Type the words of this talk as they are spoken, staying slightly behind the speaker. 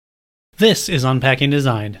This is Unpacking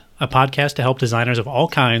Design, a podcast to help designers of all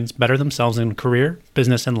kinds better themselves in career,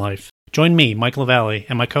 business, and life. Join me, Mike LaValle,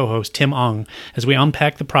 and my co-host, Tim Ong, as we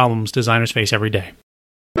unpack the problems designers face every day.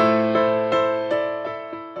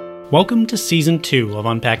 Welcome to Season 2 of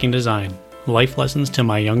Unpacking Design, Life Lessons to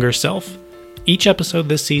My Younger Self. Each episode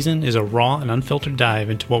this season is a raw and unfiltered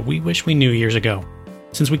dive into what we wish we knew years ago.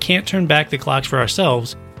 Since we can't turn back the clocks for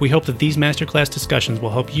ourselves, we hope that these masterclass discussions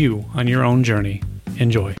will help you on your own journey.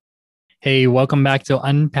 Enjoy. Hey, welcome back to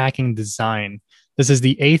Unpacking Design. This is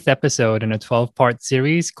the 8th episode in a 12-part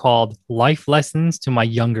series called Life Lessons to My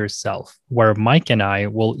Younger Self, where Mike and I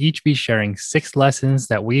will each be sharing 6 lessons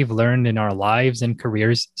that we've learned in our lives and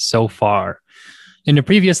careers so far. In the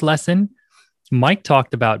previous lesson, Mike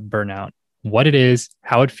talked about burnout, what it is,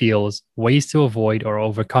 how it feels, ways to avoid or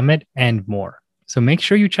overcome it, and more. So make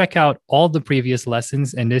sure you check out all the previous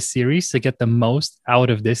lessons in this series to get the most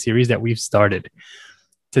out of this series that we've started.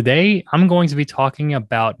 Today, I'm going to be talking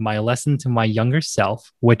about my lesson to my younger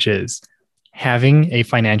self, which is having a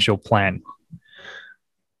financial plan.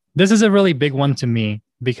 This is a really big one to me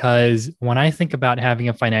because when I think about having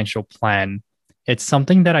a financial plan, it's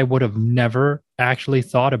something that I would have never actually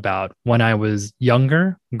thought about when I was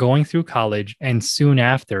younger, going through college, and soon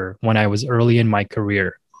after when I was early in my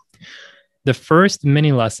career. The first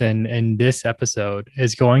mini lesson in this episode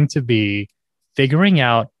is going to be figuring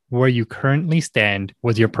out where you currently stand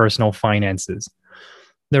with your personal finances.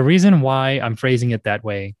 The reason why I'm phrasing it that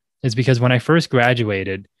way is because when I first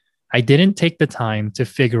graduated, I didn't take the time to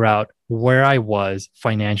figure out where I was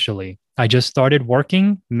financially. I just started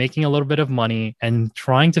working, making a little bit of money, and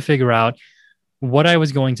trying to figure out what I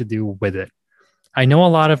was going to do with it. I know a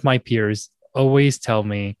lot of my peers always tell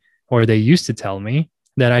me, or they used to tell me,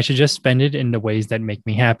 that I should just spend it in the ways that make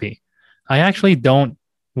me happy. I actually don't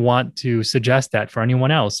want to suggest that for anyone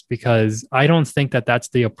else because I don't think that that's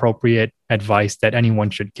the appropriate advice that anyone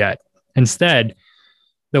should get. Instead,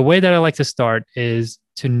 the way that I like to start is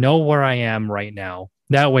to know where I am right now.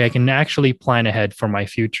 That way I can actually plan ahead for my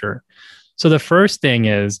future. So the first thing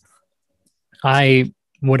is I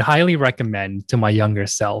would highly recommend to my younger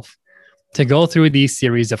self to go through these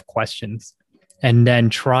series of questions and then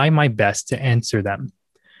try my best to answer them.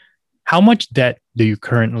 How much debt do you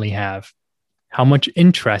currently have? How much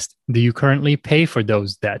interest do you currently pay for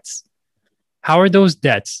those debts? How are those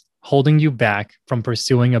debts holding you back from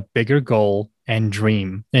pursuing a bigger goal and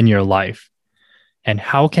dream in your life? And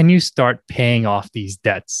how can you start paying off these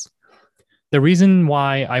debts? The reason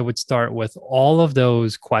why I would start with all of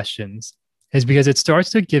those questions is because it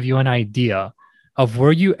starts to give you an idea of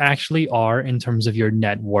where you actually are in terms of your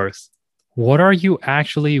net worth. What are you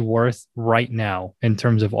actually worth right now in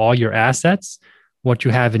terms of all your assets, what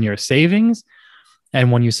you have in your savings, and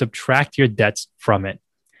when you subtract your debts from it?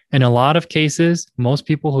 In a lot of cases, most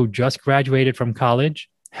people who just graduated from college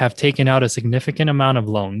have taken out a significant amount of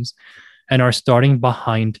loans and are starting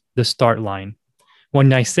behind the start line.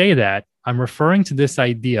 When I say that, I'm referring to this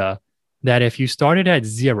idea that if you started at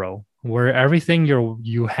zero, where everything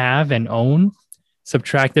you have and own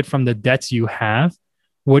subtracted from the debts you have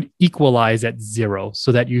would equalize at zero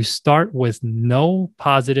so that you start with no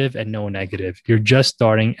positive and no negative. You're just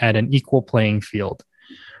starting at an equal playing field.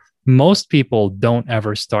 Most people don't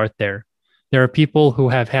ever start there. There are people who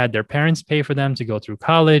have had their parents pay for them to go through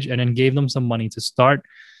college and then gave them some money to start.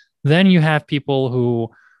 Then you have people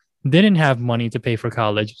who didn't have money to pay for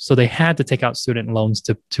college, so they had to take out student loans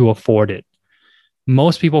to afford it.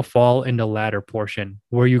 Most people fall in the latter portion,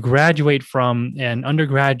 where you graduate from an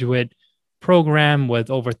undergraduate program with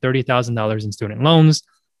over $30,000 in student loans,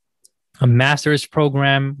 a master's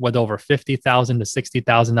program with over $50,000 to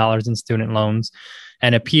 $60,000 in student loans,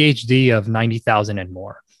 and a PhD of $90,000 and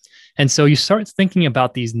more. And so you start thinking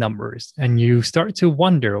about these numbers and you start to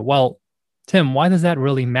wonder, well, Tim, why does that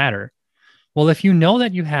really matter? Well, if you know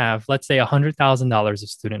that you have, let's say, $100,000 of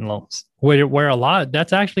student loans, where a lot,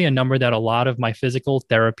 that's actually a number that a lot of my physical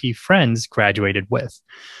therapy friends graduated with.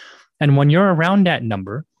 And when you're around that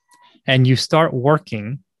number, and you start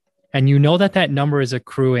working and you know that that number is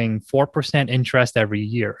accruing 4% interest every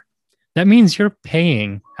year, that means you're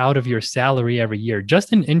paying out of your salary every year,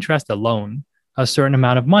 just in interest alone, a certain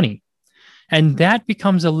amount of money. And that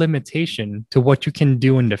becomes a limitation to what you can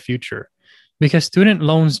do in the future because student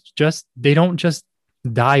loans they don't just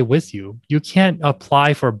die with you. You can't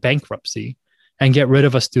apply for bankruptcy and get rid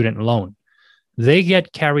of a student loan. They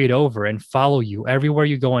get carried over and follow you everywhere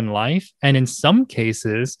you go in life. And in some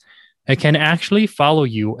cases, it can actually follow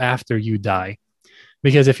you after you die.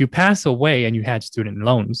 Because if you pass away and you had student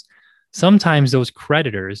loans, sometimes those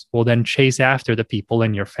creditors will then chase after the people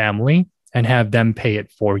in your family and have them pay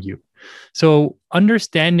it for you. So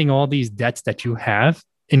understanding all these debts that you have,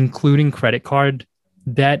 including credit card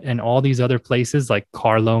debt and all these other places like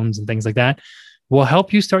car loans and things like that, will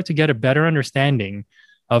help you start to get a better understanding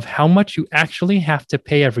of how much you actually have to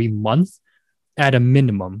pay every month at a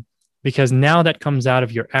minimum, because now that comes out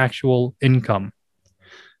of your actual income.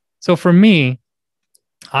 So for me,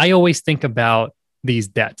 I always think about these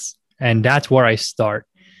debts, and that's where I start.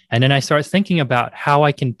 And then I start thinking about how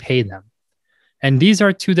I can pay them. And these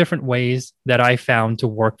are two different ways that I found to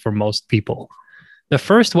work for most people. The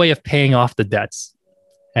first way of paying off the debts,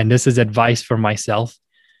 and this is advice for myself,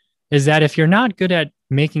 is that if you're not good at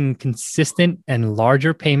making consistent and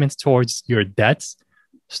larger payments towards your debts,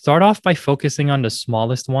 start off by focusing on the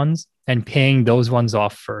smallest ones and paying those ones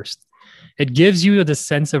off first. It gives you the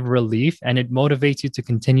sense of relief and it motivates you to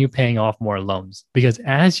continue paying off more loans, because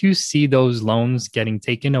as you see those loans getting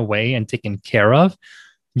taken away and taken care of,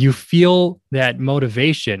 you feel that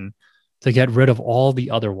motivation to get rid of all the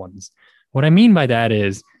other ones. What I mean by that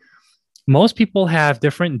is most people have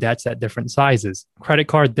different debts at different sizes. Credit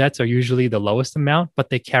card debts are usually the lowest amount, but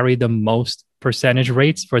they carry the most percentage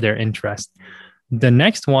rates for their interest. The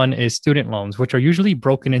next one is student loans, which are usually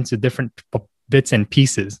broken into different bits and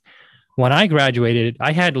pieces. When I graduated,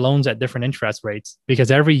 I had loans at different interest rates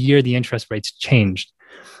because every year the interest rates changed.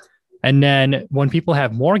 And then when people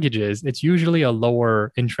have mortgages, it's usually a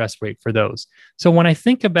lower interest rate for those. So when I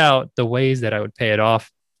think about the ways that I would pay it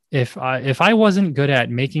off, if I wasn't good at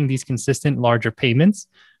making these consistent larger payments,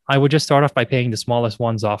 I would just start off by paying the smallest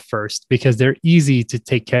ones off first because they're easy to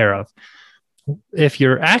take care of. If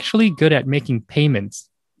you're actually good at making payments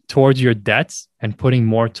towards your debts and putting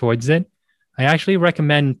more towards it, I actually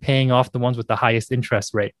recommend paying off the ones with the highest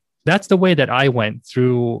interest rate. That's the way that I went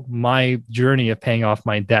through my journey of paying off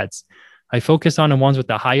my debts. I focus on the ones with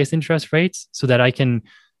the highest interest rates so that I can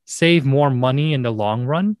save more money in the long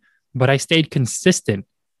run, but I stayed consistent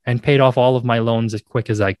and paid off all of my loans as quick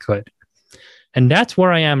as I could. And that's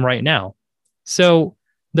where I am right now. So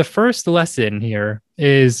the first lesson here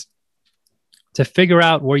is to figure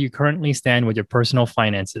out where you currently stand with your personal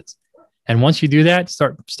finances. And once you do that,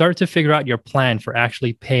 start to figure out your plan for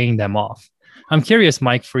actually paying them off. I'm curious,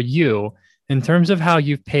 Mike, for you, in terms of how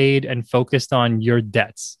you've paid and focused on your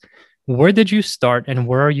debts, where did you start and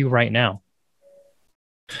where are you right now?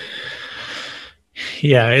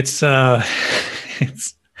 Yeah, it's an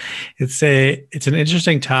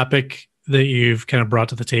interesting topic that you've kind of brought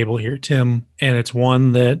to the table here, Tim, and it's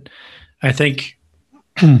one that I think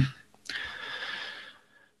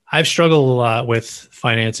I've struggled a lot with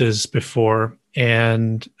finances before,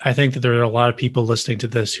 and I think that there are a lot of people listening to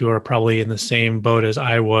this who are probably in the same boat as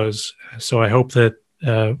I was. So I hope that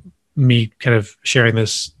me kind of sharing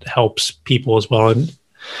this helps people as well. And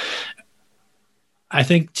I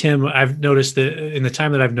think, Tim, I've noticed that in the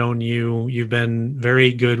time that I've known you, you've been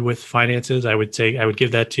very good with finances. I would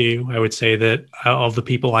give that to you. I would say that of the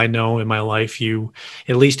people I know in my life, you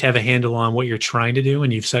at least have a handle on what you're trying to do,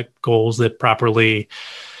 and you've set goals that properly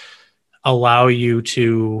allow you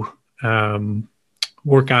to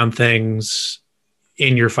work on things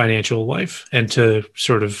in your financial life and to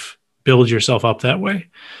sort of build yourself up that way.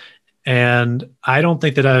 And I don't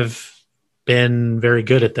think that I've been very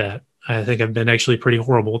good at that. I think I've been actually pretty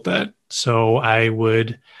horrible at that. So I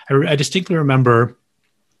distinctly remember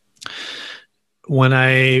when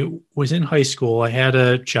I was in high school, I had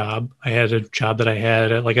a job. That I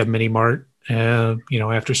had at like a mini mart,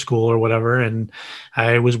 after school or whatever. And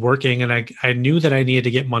I was working, and I knew that I needed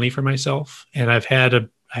to get money for myself. And I had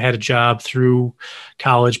a job through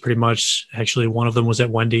college, pretty much. Actually, one of them was at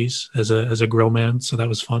Wendy's as a grill man, so that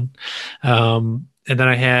was fun. And then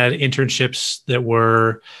I had internships that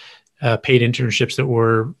were paid internships that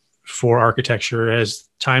were for architecture. As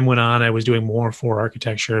time went on, I was doing more for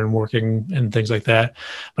architecture and working and things like that.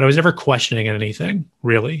 But I was never questioning anything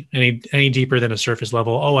really, any deeper than a surface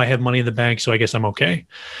level. Oh, I have money in the bank, so I guess I'm okay.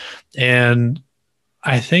 And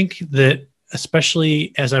I think that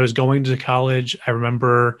especially as I was going to college, I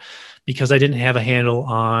remember, because I didn't have a handle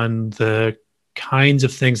on the kinds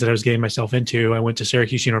of things that I was getting myself into, I went to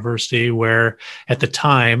Syracuse University, where at the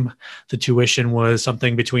time the tuition was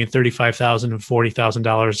something between $35,000 and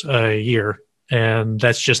 $40,000 a year, and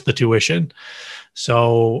that's just the tuition.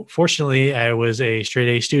 So fortunately, I was a straight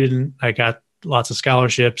A student. I got lots of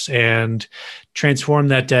scholarships and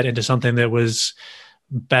transformed that debt into something that was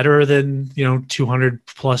better than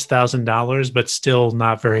 $200,000+, but still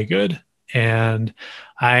not very good. And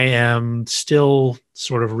I am still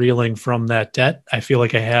sort of reeling from that debt. I feel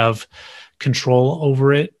like I have control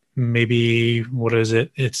over it. Maybe, what is it?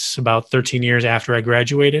 It's about 13 years after I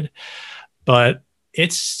graduated. But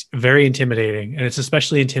it's very intimidating. And it's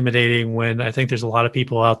especially intimidating when I think there's a lot of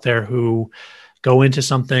people out there who go into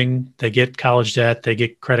something, they get college debt, they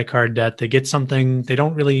get credit card debt, they get something, they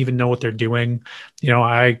don't really even know what they're doing.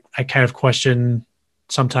 I kind of question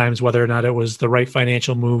sometimes whether or not it was the right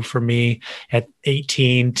financial move for me at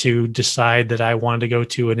 18 to decide that I wanted to go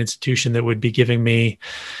to an institution that would be giving me,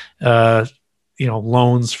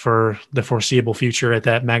 loans for the foreseeable future at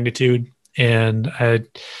that magnitude. And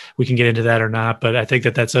we can get into that or not, but I think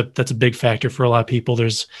that that's a big factor for a lot of people.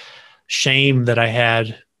 There's shame that I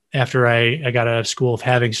had after I got out of school of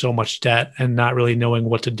having so much debt and not really knowing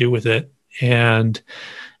what to do with it. And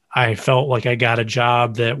I felt like I got a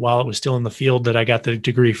job that while it was still in the field that I got the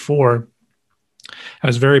degree for, I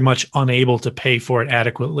was very much unable to pay for it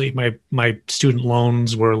adequately. My student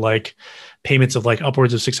loans were like payments of like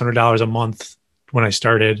upwards of $600 a month when I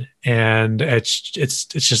started, and it's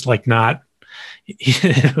just like not,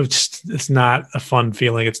 it's not a fun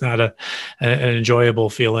feeling. It's not an enjoyable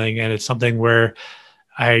feeling, and it's something where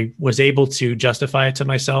I was able to justify it to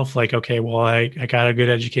myself, like, okay, well, I got a good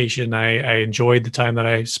education. I enjoyed the time that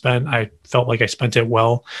I spent. I felt like I spent it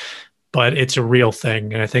well, but it's a real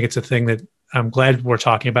thing, and I think it's a thing that I'm glad we're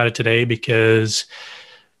talking about it today, because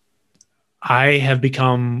I have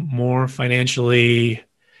become more financially,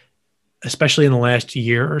 especially in the last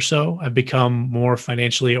year or so, I've become more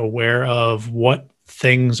financially aware of what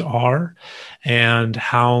things are and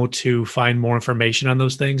how to find more information on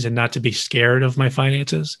those things and not to be scared of my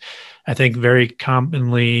finances. I think very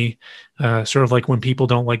commonly, sort of like when people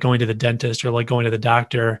don't like going to the dentist or like going to the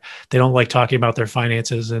doctor, they don't like talking about their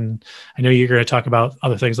finances. And I know you're going to talk about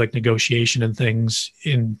other things like negotiation and things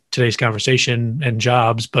in today's conversation and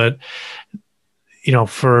jobs, but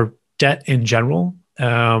for debt in general,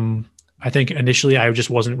 I think initially I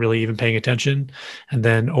just wasn't really even paying attention. And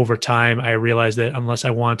then over time, I realized that unless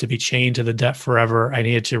I wanted to be chained to the debt forever, I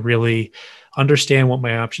needed to really understand what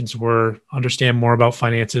my options were, understand more about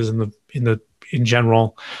finances in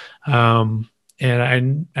general. And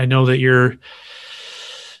I know that you're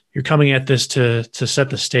coming at this to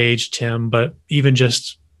set the stage, Tim, but even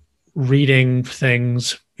just reading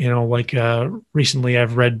things, recently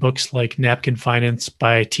I've read books like Napkin Finance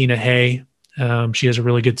by Tina Hay. She has a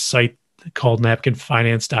really good site called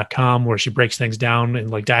napkinfinance.com where she breaks things down in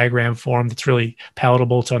like diagram form that's really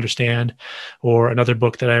palatable to understand. Or another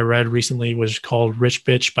book that I read recently was called Rich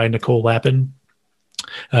Bitch by Nicole Lapin.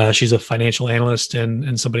 She's a financial analyst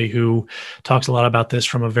and somebody who talks a lot about this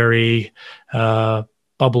from a very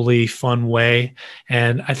bubbly, fun way.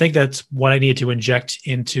 And I think that's what I needed to inject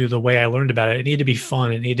into the way I learned about it. It needed to be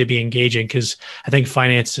fun. It needed to be engaging, because I think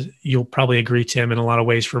finance, you'll probably agree, Tim, in a lot of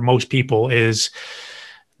ways for most people is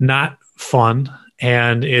not fun,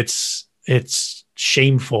 and it's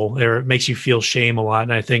shameful, or it makes you feel shame a lot.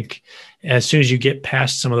 And I think as soon as you get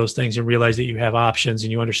past some of those things and realize that you have options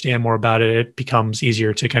and you understand more about it, it becomes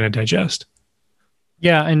easier to kind of digest.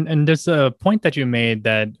 Yeah, and there's a point that you made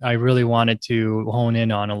that I really wanted to hone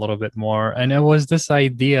in on a little bit more. And it was this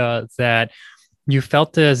idea that you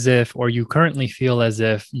felt as if, or you currently feel as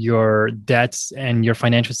if, your debts and your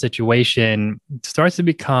financial situation starts to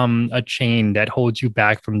become a chain that holds you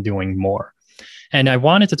back from doing more. And I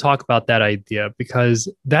wanted to talk about that idea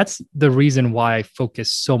because that's the reason why I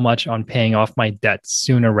focus so much on paying off my debts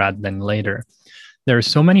sooner rather than later. There are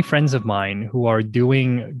so many friends of mine who are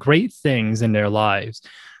doing great things in their lives,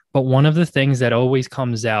 but one of the things that always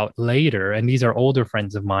comes out later, and these are older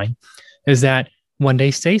friends of mine, is that when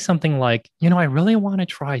they say something like, I really want to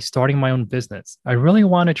try starting my own business. I really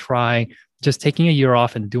want to try just taking a year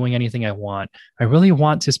off and doing anything I want. I really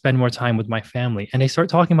want to spend more time with my family. And they start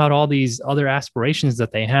talking about all these other aspirations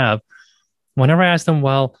that they have. Whenever I ask them,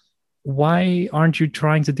 well, why aren't you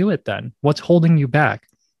trying to do it then? What's holding you back?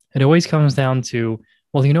 It always comes down to,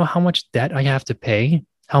 well, you know how much debt I have to pay,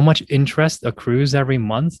 how much interest accrues every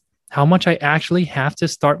month, how much I actually have to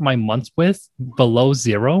start my month with below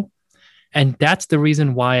zero. And that's the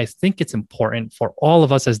reason why I think it's important for all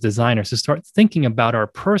of us as designers to start thinking about our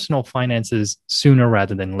personal finances sooner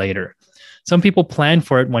rather than later. Some people plan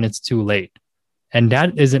for it when it's too late, and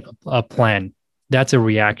that isn't a plan. That's a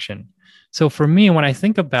reaction. So for me, when I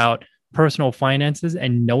think about personal finances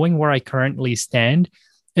and knowing where I currently stand,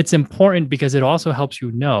 it's important because it also helps you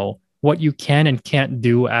know what you can and can't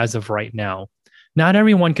do as of right now. Not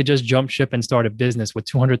everyone could just jump ship and start a business with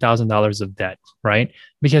 $200,000 of debt, right?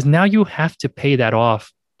 Because now you have to pay that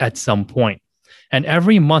off at some point. And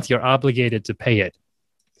every month you're obligated to pay it.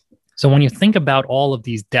 So when you think about all of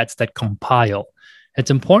these debts that compile,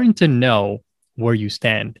 it's important to know where you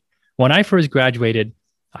stand. When I first graduated,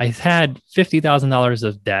 I had $50,000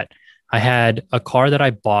 of debt. I had a car that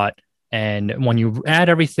I bought. And when you add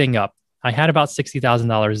everything up, I had about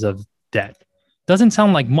 $60,000 of debt. Doesn't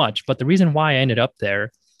sound like much, but the reason why I ended up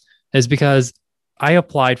there is because I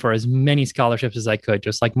applied for as many scholarships as I could,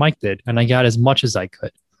 just like Mike did, and I got as much as I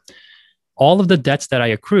could. All of the debts that I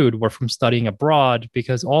accrued were from studying abroad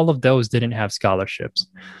because all of those didn't have scholarships.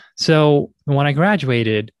 So when I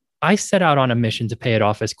graduated, I set out on a mission to pay it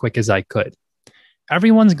off as quick as I could.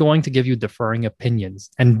 Everyone's going to give you differing opinions,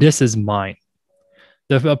 and this is mine.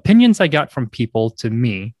 The opinions I got from people to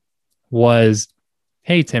me was,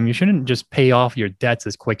 hey, Tim, you shouldn't just pay off your debts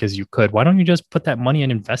as quick as you could. Why don't you just put that money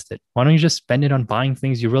and invest it? Why don't you just spend it on buying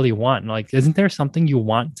things you really want? Like, isn't there something you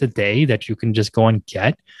want today that you can just go and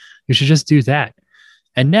get? You should just do that.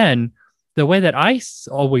 And then the way that I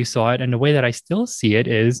always saw it and the way that I still see it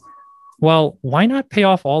is, well, why not pay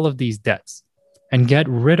off all of these debts and get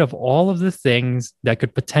rid of all of the things that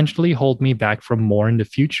could potentially hold me back from more in the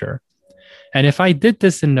future? And if I did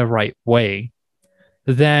this in the right way,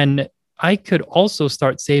 then I could also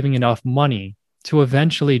start saving enough money to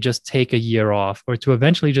eventually just take a year off or to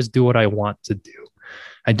eventually just do what I want to do.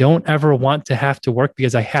 I don't ever want to have to work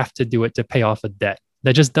because I have to do it to pay off a debt.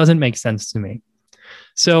 That just doesn't make sense to me.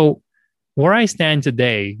 So where I stand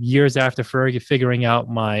today, years after figuring out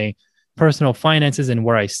my personal finances and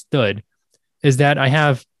where I stood, is that I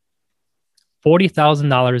have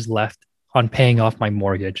 $40,000 left on paying off my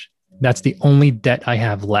mortgage. That's the only debt I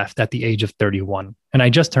have left at the age of 31. And I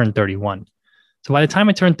just turned 31. So by the time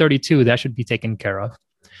I turn 32, that should be taken care of.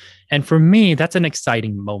 And for me, that's an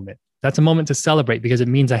exciting moment. That's a moment to celebrate because it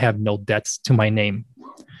means I have no debts to my name.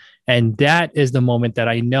 And that is the moment that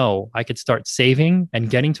I know I could start saving and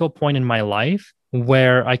getting to a point in my life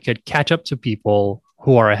where I could catch up to people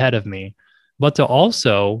who are ahead of me, but to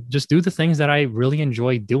also just do the things that I really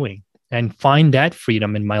enjoy doing and find that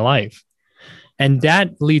freedom in my life. And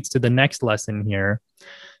that leads to the next lesson here.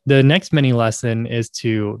 The next mini lesson is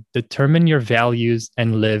to determine your values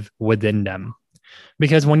and live within them.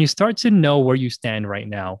 Because when you start to know where you stand right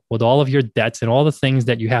now with all of your debts and all the things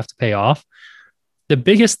that you have to pay off, the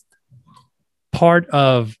biggest part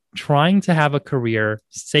of trying to have a career,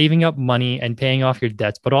 saving up money and paying off your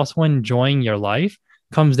debts, but also enjoying your life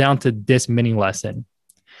comes down to this mini lesson.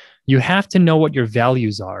 You have to know what your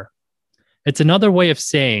values are. It's another way of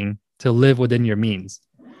saying to live within your means.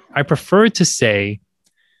 I prefer to say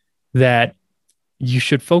that you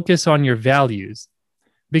should focus on your values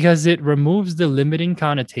because it removes the limiting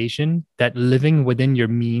connotation that living within your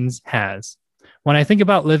means has. When I think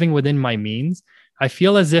about living within my means, I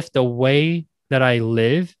feel as if the way that I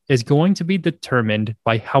live is going to be determined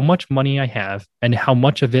by how much money I have and how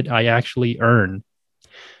much of it I actually earn.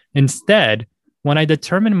 Instead, when I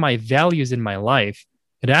determine my values in my life,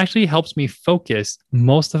 it actually helps me focus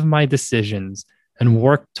most of my decisions and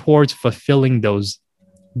work towards fulfilling those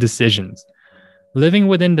decisions. Living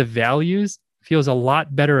within the values feels a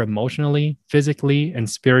lot better emotionally, physically, and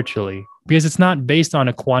spiritually because it's not based on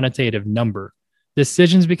a quantitative number.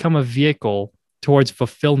 Decisions become a vehicle towards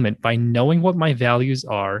fulfillment by knowing what my values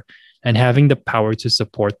are and having the power to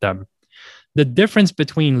support them. The difference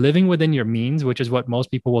between living within your means, which is what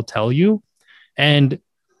most people will tell you, and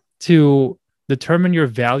to determine your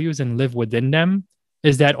values and live within them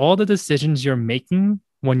is that all the decisions you're making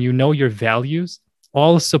when you know your values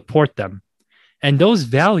all support them. And those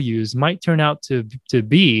values might turn out to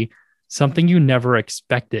be something you never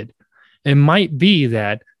expected. It might be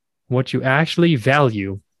that what you actually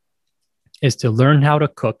value is to learn how to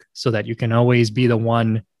cook so that you can always be the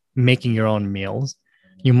one making your own meals.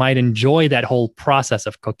 You might enjoy that whole process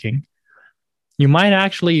of cooking. You might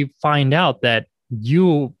actually find out that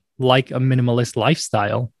you like a minimalist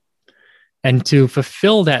lifestyle. And to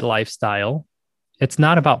fulfill that lifestyle, it's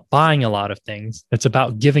not about buying a lot of things. It's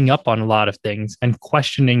about giving up on a lot of things and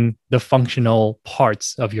questioning the functional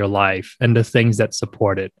parts of your life and the things that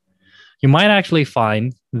support it. You might actually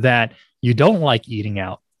find that you don't like eating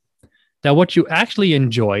out, that what you actually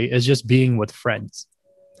enjoy is just being with friends.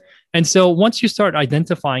 And so once you start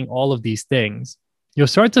identifying all of these things, you'll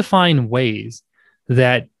start to find ways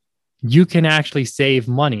that you can actually save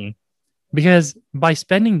money because by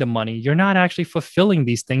spending the money, you're not actually fulfilling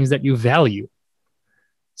these things that you value.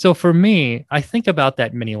 So for me, I think about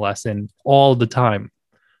that mini lesson all the time.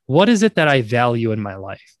 What is it that I value in my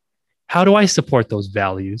life? How do I support those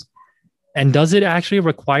values? And does it actually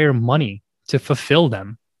require money to fulfill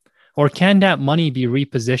them? Or can that money be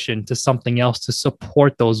repositioned to something else to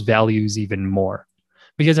support those values even more?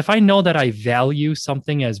 Because if I know that I value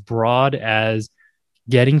something as broad as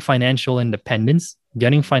getting financial independence,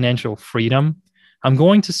 getting financial freedom, I'm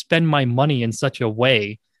going to spend my money in such a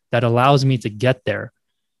way that allows me to get there.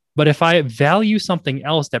 But if I value something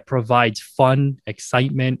else that provides fun,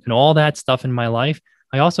 excitement, and all that stuff in my life,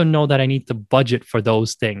 I also know that I need to budget for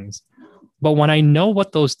those things. But when I know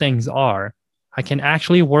what those things are, I can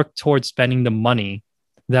actually work towards spending the money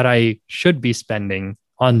that I should be spending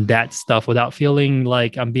on that stuff without feeling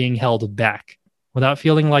like I'm being held back, without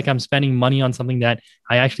feeling like I'm spending money on something that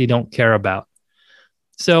I actually don't care about.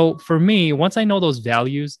 So for me, once I know those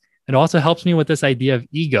values, it also helps me with this idea of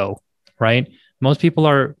ego, right? Most people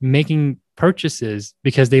are making purchases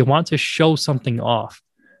because they want to show something off,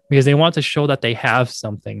 because they want to show that they have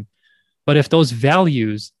something. But if those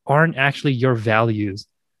values aren't actually your values,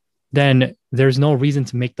 then there's no reason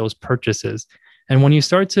to make those purchases. And when you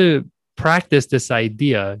start to practice this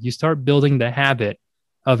idea, you start building the habit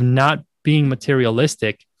of not being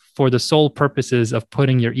materialistic for the sole purposes of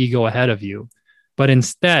putting your ego ahead of you, but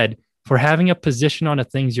instead for having a position on the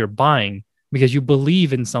things you're buying because you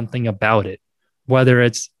believe in something about it, whether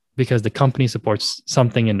it's because the company supports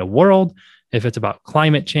something in the world, if it's about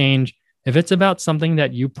climate change, if it's about something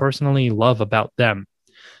that you personally love about them.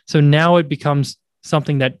 So now it becomes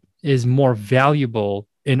something that is more valuable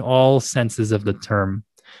in all senses of the term.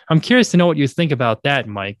 I'm curious to know what you think about that,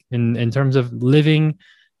 Mike, in terms of living,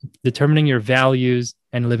 determining your values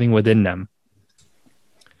and living within them.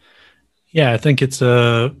 Yeah, I think it's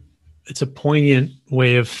a poignant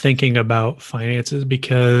way of thinking about finances,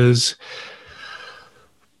 because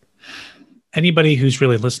anybody who's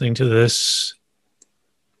really listening to this,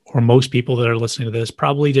 or most people that are listening to this,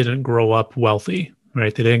 probably didn't grow up wealthy,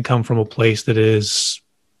 right? They didn't come from a place that is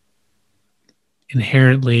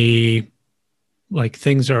inherently like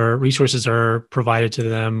resources are provided to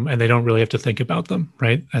them and they don't really have to think about them,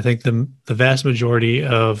 right? I think the vast majority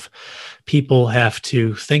of people have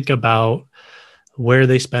to think about where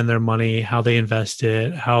they spend their money, how they invest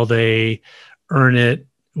it, how they earn it,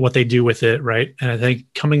 what they do with it, right? And I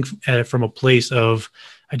think coming at it from a place of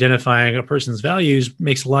identifying a person's values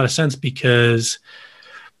makes a lot of sense, because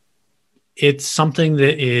it's something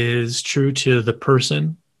that is true to the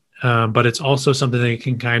person, but it's also something that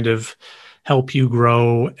can kind of help you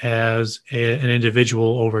grow as an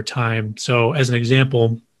individual over time. So as an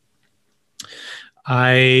example,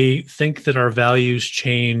 I think that our values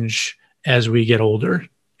change as we get older.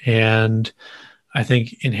 And I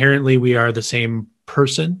think inherently we are the same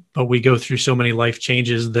person, but we go through so many life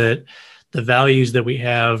changes that the values that we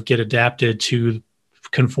have get adapted to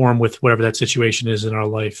conform with whatever that situation is in our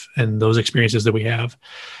life and those experiences that we have.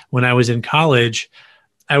 When I was in college,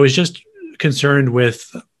 I was just concerned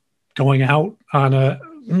with going out on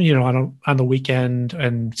on the weekend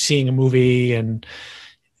and seeing a movie and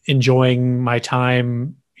enjoying my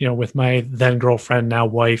time, with my then girlfriend, now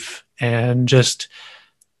wife, and just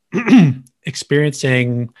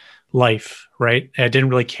experiencing life, right? I didn't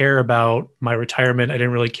really care about my retirement. I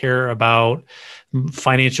didn't really care about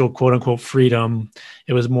financial quote unquote freedom.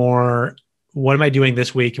 It was more, what am I doing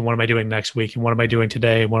this week? And what am I doing next week? And what am I doing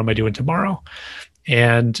today? And what am I doing tomorrow?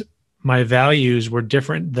 And my values were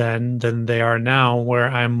different then than they are now, where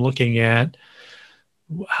I'm looking at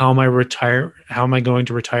how am I going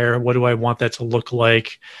to retire? What do I want that to look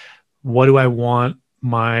like? What do I want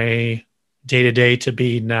my day-to-day to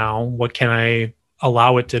be now? What can I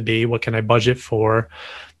allow it to be? What can I budget for?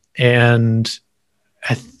 And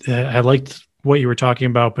I liked what you were talking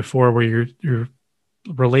about before, where you're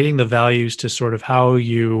relating the values to sort of how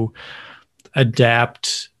you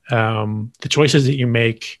adapt the choices that you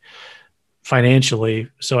make financially.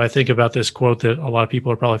 So I think about this quote that a lot of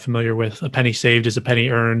people are probably familiar with: "A penny saved is a penny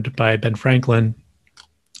earned," by Ben Franklin.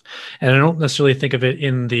 And I don't necessarily think of it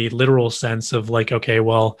in the literal sense of like, okay,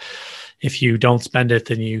 well, if you don't spend it,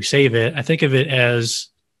 then you save it. I think of it as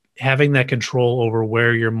having that control over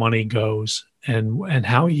where your money goes and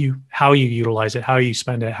how you utilize it, how you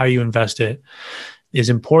spend it, how you invest it is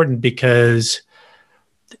important, because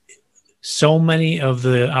so many of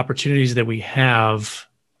the opportunities that we have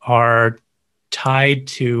are tied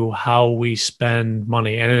to how we spend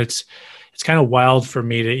money. And it's kind of wild for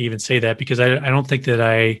me to even say that, because I don't think that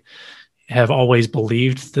I have always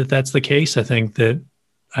believed that that's the case. I think that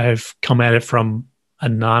I've come at it from a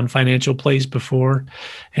non-financial place before.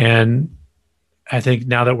 And I think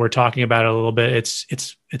now that we're talking about it a little bit,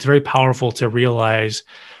 it's very powerful to realize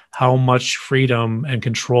how much freedom and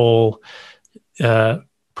control,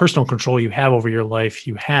 personal control you have over your life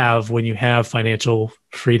you have when you have financial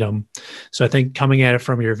freedom. So I think coming at it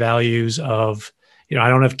from your values of, I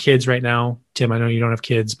don't have kids right now. Tim, I know you don't have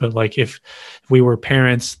kids, but like if we were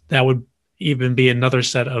parents, that would even be another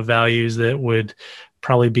set of values that would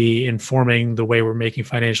probably be informing the way we're making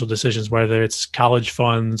financial decisions, whether it's college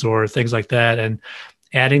funds or things like that. And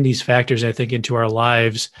adding these factors, I think, into our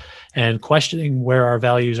lives and questioning where our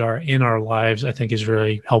values are in our lives, I think is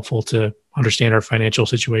really helpful to understand our financial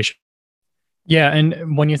situation. Yeah.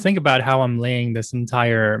 And when you think about how I'm laying this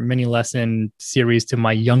entire mini lesson series to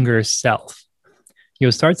my younger self,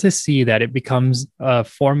 you'll start to see that it becomes a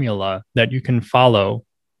formula that you can follow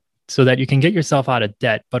so that you can get yourself out of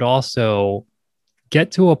debt, but also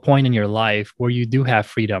get to a point in your life where you do have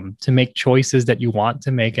freedom to make choices that you want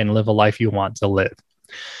to make and live a life you want to live.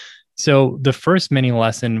 So, the first mini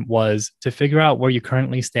lesson was to figure out where you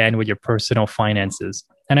currently stand with your personal finances.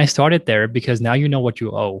 And I started there because now you know what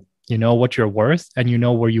you owe, you know what you're worth, and you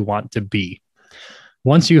know where you want to be.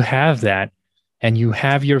 Once you have that and you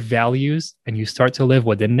have your values and you start to live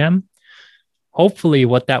within them, hopefully,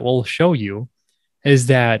 what that will show you is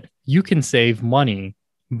that you can save money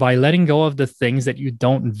by letting go of the things that you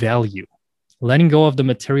don't value, letting go of the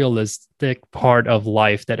materialistic part of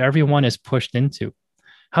life that everyone is pushed into.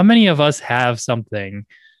 How many of us have something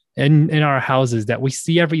in our houses that we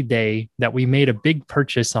see every day that we made a big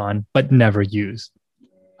purchase on but never use?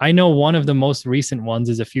 I know one of the most recent ones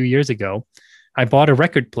is a few years ago. I bought a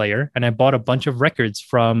record player and I bought a bunch of records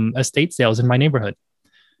from estate sales in my neighborhood.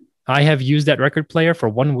 I have used that record player for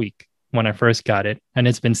 1 week when I first got it, and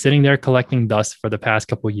it's been sitting there collecting dust for the past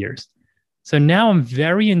couple of years. So now I'm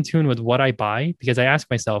very in tune with what I buy because I ask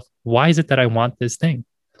myself, why is it that I want this thing?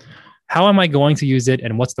 How am I going to use it,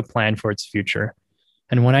 and what's the plan for its future?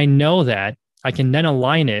 And when I know that, I can then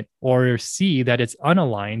align it or see that it's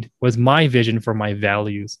unaligned with my vision for my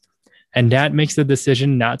values. And that makes the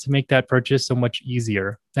decision not to make that purchase so much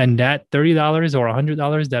easier. And that $30 or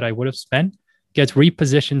 $100 that I would have spent gets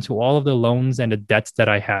repositioned to all of the loans and the debts that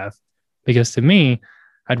I have. Because to me,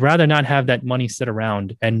 I'd rather not have that money sit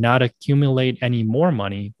around and not accumulate any more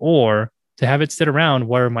money, or to have it sit around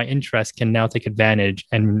where my interest can now take advantage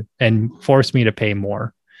and force me to pay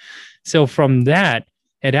more. So from that,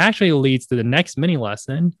 it actually leads to the next mini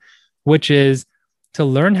lesson, which is to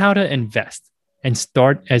learn how to invest and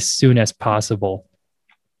start as soon as possible.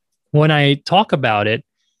 When I talk about it,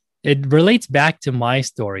 it relates back to my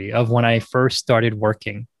story of when I first started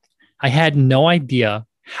working. I had no idea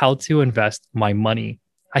how to invest my money.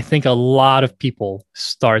 I think a lot of people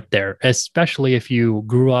start there, especially if you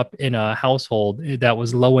grew up in a household that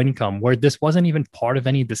was low income, where this wasn't even part of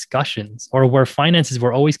any discussions, or where finances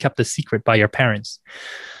were always kept a secret by your parents.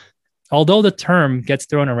 Although the term gets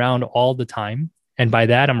thrown around all the time, and by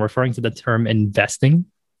that I'm referring to the term investing,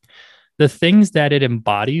 the things that it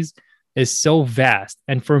embodies is so vast.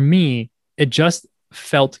 And for me, it just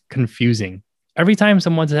felt confusing. Every time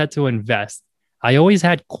someone had to invest, I always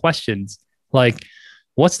had questions like,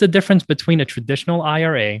 what's the difference between a traditional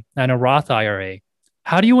IRA and a Roth IRA?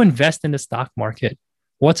 How do you invest in the stock market?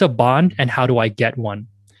 What's a bond and how do I get one?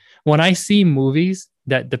 When I see movies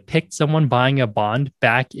that depict someone buying a bond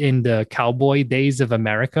back in the cowboy days of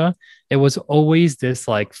America, it was always this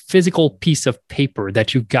like physical piece of paper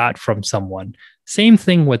that you got from someone. Same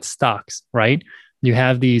thing with stocks, right? You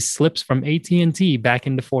have these slips from AT&T back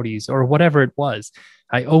in the 40s or whatever it was.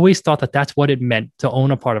 I always thought that that's what it meant to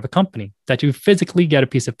own a part of a company, that you physically get a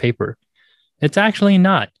piece of paper. It's actually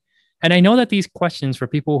not. And I know that these questions for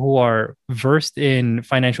people who are versed in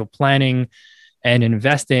financial planning and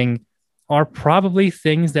investing are probably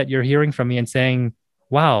things that you're hearing from me and saying,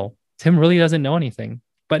 wow, Tim really doesn't know anything.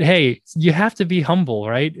 But hey, you have to be humble,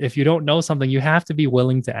 right? If you don't know something, you have to be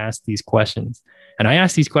willing to ask these questions. And I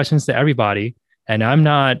ask these questions to everybody, and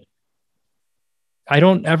I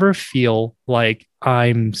don't ever feel like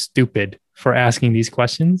I'm stupid for asking these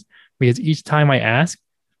questions, because each time I ask,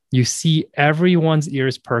 you see everyone's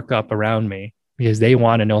ears perk up around me because they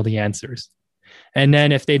want to know the answers. And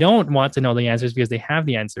then if they don't want to know the answers because they have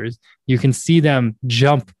the answers, you can see them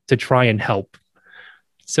jump to try and help.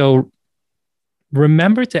 So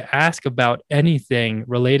remember to ask about anything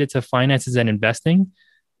related to finances and investing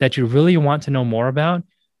that you really want to know more about,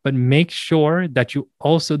 but make sure that you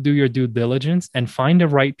also do your due diligence and find the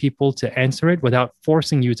right people to answer it without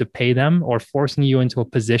forcing you to pay them or forcing you into a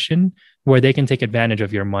position where they can take advantage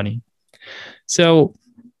of your money. So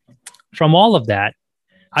from all of that,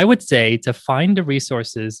 I would say to find the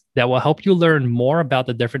resources that will help you learn more about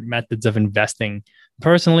the different methods of investing.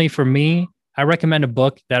 Personally, for me, I recommend a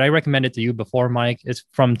book that I recommended to you before, Mike. It's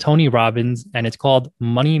from Tony Robbins, and it's called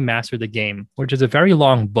Money Master the Game, which is a very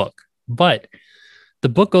long book. But the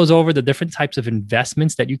book goes over the different types of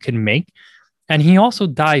investments that you can make. And he also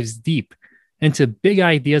dives deep into big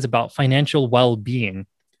ideas about financial well-being.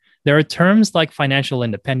 There are terms like financial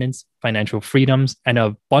independence, financial freedoms, and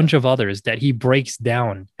a bunch of others that he breaks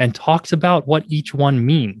down and talks about what each one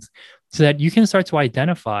means. so that you can start to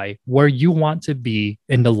identify where you want to be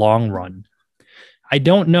in the long run. I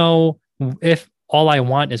don't know if all I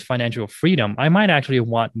want is financial freedom. I might actually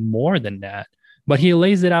want more than that. But he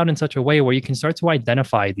lays it out in such a way where you can start to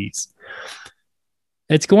identify these.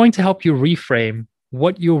 It's going to help you reframe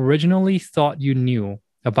what you originally thought you knew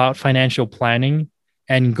about financial planning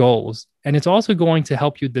and goals. And it's also going to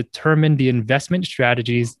help you determine the investment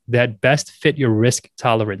strategies that best fit your risk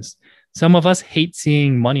tolerance. Some of us hate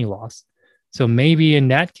seeing money loss. So maybe in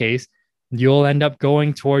that case, you'll end up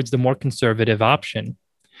going towards the more conservative option.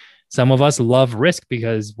 Some of us love risk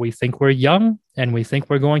because we think we're young and we think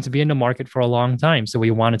we're going to be in the market for a long time. So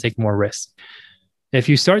we want to take more risks. If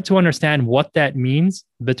you start to understand what that means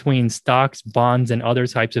between stocks, bonds, and other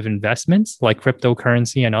types of investments like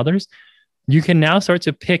cryptocurrency and others, you can now start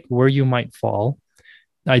to pick where you might fall,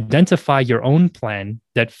 identify your own plan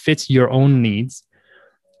that fits your own needs,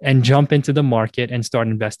 and jump into the market and start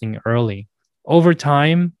investing early. Over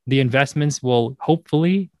time, the investments will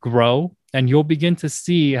hopefully grow, and you'll begin to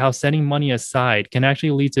see how setting money aside can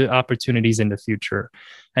actually lead to opportunities in the future.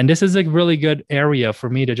 And this is a really good area for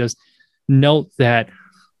me to just note that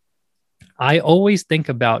I always think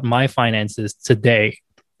about my finances today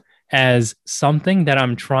as something that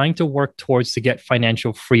I'm trying to work towards to get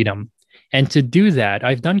financial freedom. And to do that,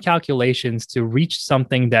 I've done calculations to reach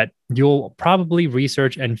something that you'll probably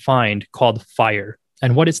research and find called FIRE.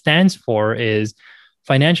 And what it stands for is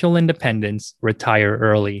financial independence, retire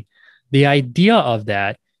early. The idea of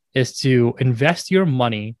that is to invest your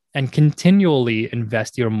money and continually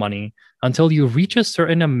invest your money until you reach a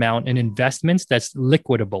certain amount in investments that's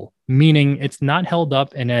liquidable, meaning it's not held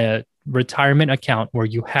up in a retirement account where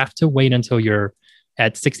you have to wait until you're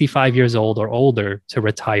at 65 years old or older to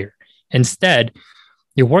retire. Instead,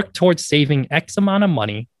 you work towards saving X amount of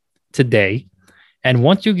money today. And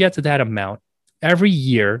once you get to that amount, every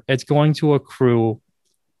year it's going to accrue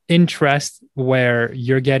interest where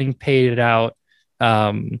you're getting paid out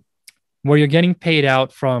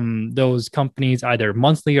from those companies either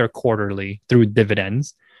monthly or quarterly through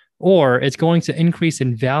dividends, or it's going to increase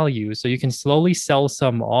in value so you can slowly sell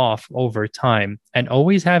some off over time and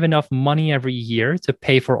always have enough money every year to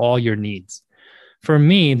pay for all your needs. For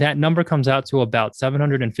me, that number comes out to about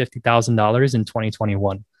 $750,000 in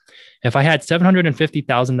 2021. If I had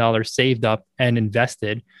 $750,000 saved up and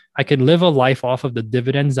invested, I could live a life off of the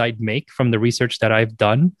dividends I'd make from the research that I've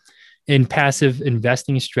done in passive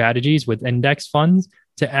investing strategies with index funds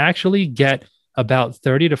to actually get about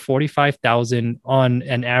 30 to 45,000 on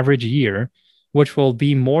an average year, which will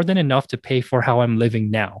be more than enough to pay for how I'm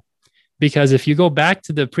living now. Because if you go back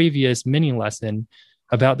to the previous mini lesson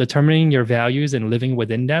about determining your values and living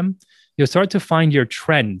within them, you'll start to find your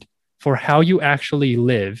trend for how you actually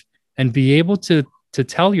live and be able to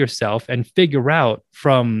tell yourself and figure out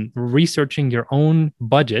from researching your own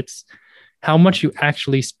budgets how much you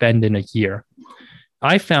actually spend in a year.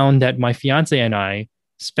 I found that my fiance and I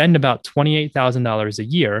spend about $28,000 a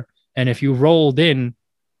year. And if you rolled in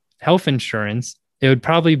health insurance, it would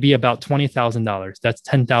probably be about $20,000. That's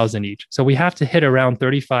 $10,000 each. So we have to hit around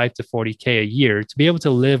 35 to 40K a year to be able to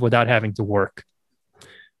live without having to work.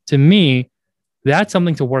 To me, that's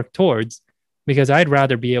something to work towards because I'd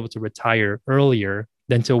rather be able to retire earlier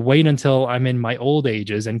than to wait until I'm in my old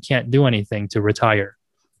ages and can't do anything to retire.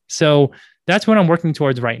 So that's what I'm working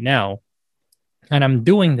towards right now. And I'm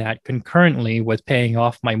doing that concurrently with paying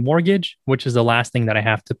off my mortgage, which is the last thing that I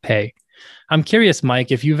have to pay. I'm curious,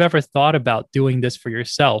 Mike, if you've ever thought about doing this for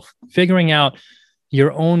yourself, figuring out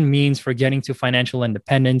your own means for getting to financial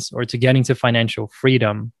independence or to getting to financial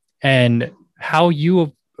freedom, and how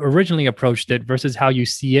you originally approached it versus how you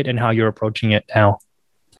see it and how you're approaching it now.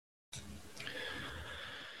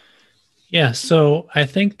 Yeah, so I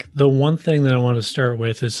think the one thing that I want to start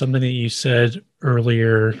with is something that you said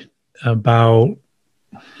earlier about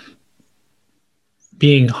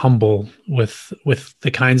being humble with the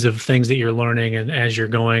kinds of things that you're learning and as you're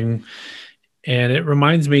going. And it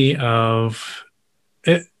reminds me of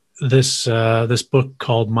this book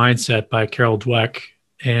called Mindset by Carol Dweck.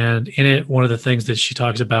 And in it, one of the things that she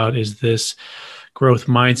talks about is this growth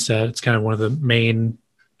mindset. It's kind of one of the main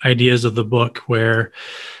ideas of the book where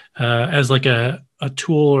as like a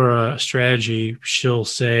tool or a strategy, she'll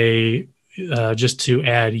say just to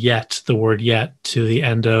add the word yet to the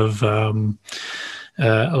end of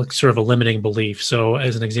sort of a limiting belief. So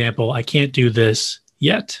as an example, I can't do this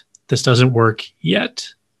yet. This doesn't work yet.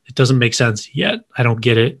 It doesn't make sense yet. I don't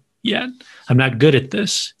get it yet. I'm not good at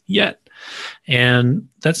this yet. And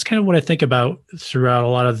that's kind of what I think about throughout a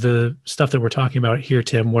lot of the stuff that we're talking about here,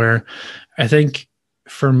 Tim, where I think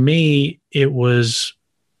for me, it was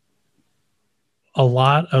a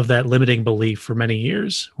lot of that limiting belief for many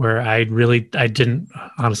years where I didn't,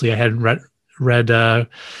 honestly, I hadn't read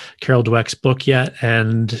Carol Dweck's book yet,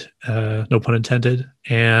 and no pun intended.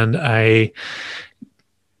 And I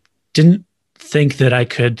didn't think that I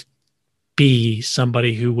could be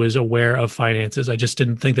somebody who was aware of finances. I just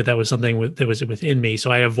didn't think that that was something that was within me.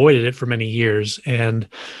 So I avoided it for many years. And,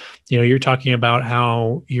 you're talking about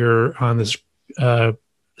how you're on this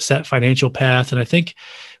set financial path. And I think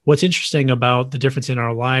what's interesting about the difference in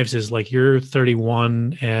our lives is, like, you're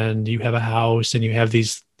 31 and you have a house and you have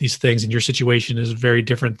these things, and your situation is very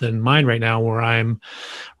different than mine right now, where I'm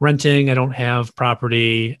renting. I don't have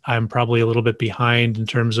property. I'm probably a little bit behind in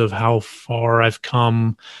terms of how far I've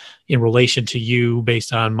come in relation to you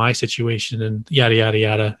based on my situation, and yada, yada,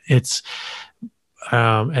 yada. It's,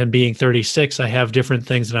 and being 36, I have different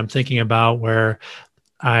things that I'm thinking about where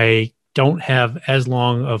I don't have as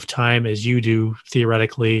long of time as you do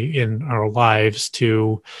theoretically in our lives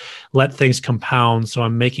to let things compound. So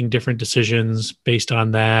I'm making different decisions based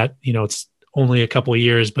on that. It's only a couple of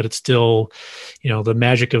years, but it's still, the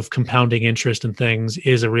magic of compounding interest and things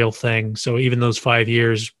is a real thing. So even those 5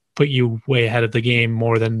 years put you way ahead of the game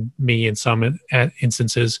more than me in some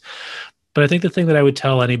instances. But I think the thing that I would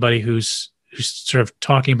tell anybody who's sort of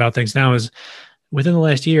talking about things now is, within the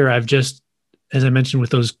last year, I've just, as I mentioned with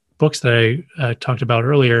those books that I talked about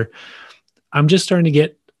earlier, I'm just starting to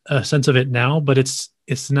get a sense of it now. But it's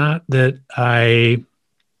not that I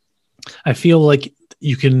feel like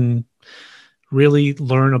you can really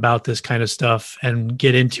learn about this kind of stuff and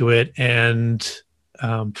get into it and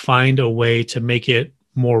find a way to make it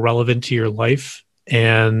more relevant to your life.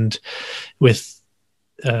 And with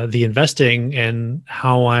the investing and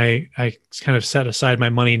how I kind of set aside my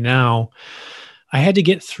money now, I had to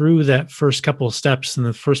get through that first couple of steps and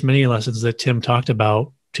the first many lessons that Tim talked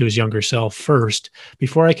about to his younger self first,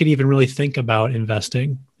 before I could even really think about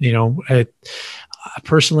investing.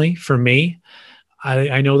 Personally, for me,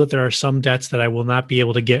 I know that there are some debts that I will not be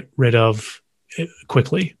able to get rid of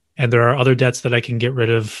quickly. And there are other debts that I can get rid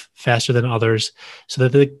of faster than others, so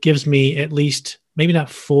that it gives me at least, maybe not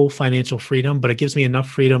full financial freedom, but it gives me enough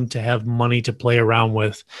freedom to have money to play around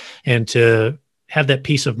with and to have that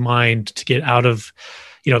peace of mind to get out of,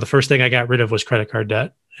 the first thing I got rid of was credit card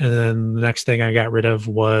debt. And then the next thing I got rid of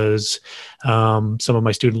was some of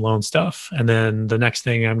my student loan stuff. And then the next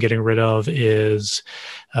thing I'm getting rid of is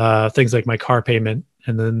things like my car payment.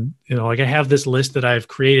 And then, I have this list that I've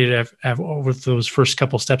created over those first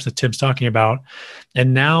couple steps that Tim's talking about.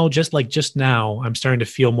 And now, just now, I'm starting to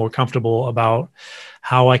feel more comfortable about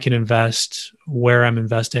how I can invest, where I'm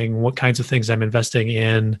investing, what kinds of things I'm investing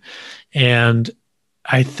in. And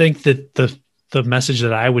I think that the message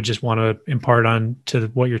that I would just want to impart on to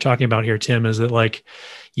what you're talking about here, Tim, is that, like,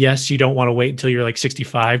 yes, you don't want to wait until you're like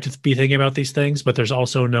 65 to be thinking about these things, but there's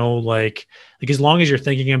also no like as long as you're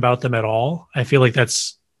thinking about them at all, I feel like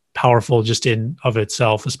that's powerful just in of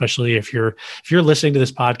itself, especially if you're listening to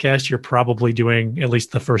this podcast, you're probably doing at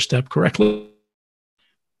least the first step correctly.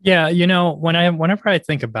 Yeah, whenever I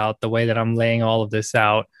think about the way that I'm laying all of this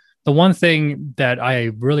out, the one thing that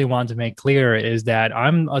I really want to make clear is that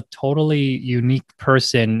I'm a totally unique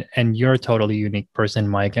person, and you're a totally unique person,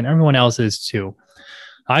 Mike, and everyone else is too.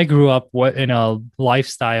 I grew up in a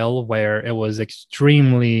lifestyle where it was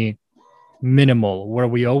extremely minimal, where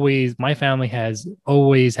my family has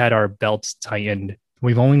always had our belts tightened.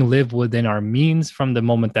 We've only lived within our means from the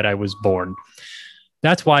moment that I was born.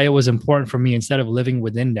 That's why it was important for me, instead of living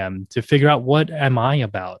within them, to figure out, what am I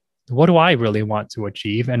about? What do I really want to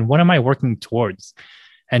achieve? And what am I working towards?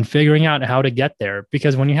 And figuring out how to get there.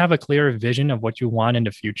 Because when you have a clear vision of what you want in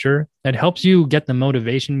the future, that helps you get the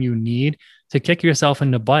motivation you need to kick yourself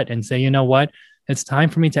in the butt and say, you know what? It's time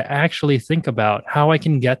for me to actually think about how I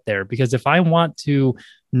can get there. Because if I want to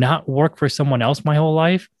not work for someone else my whole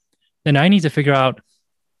life, then I need to figure out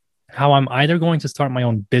how I'm either going to start my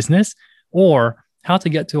own business, or how to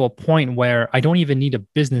get to a point where I don't even need a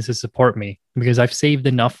business to support me, because I've saved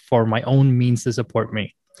enough for my own means to support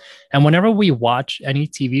me. And whenever we watch any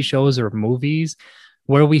TV shows or movies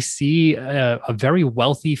where we see a very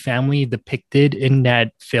wealthy family depicted in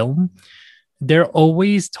that film, they're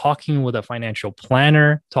always talking with a financial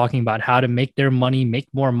planner, talking about how to make their money, make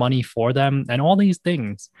more money for them, and all these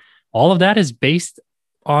things. All of that is based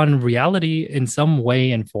on reality in some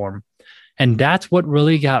way and form. And that's what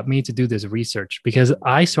really got me to do this research, because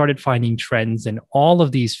I started finding trends in all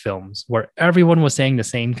of these films where everyone was saying the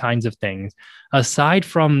same kinds of things. Aside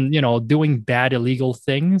from, doing bad illegal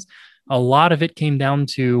things, a lot of it came down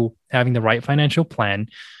to having the right financial plan,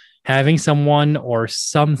 having someone or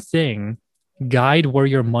something guide where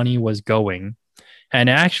your money was going, and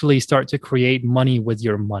actually start to create money with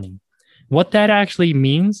your money. What that actually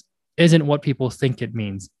means isn't what people think it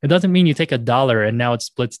means. It doesn't mean you take $1 and now it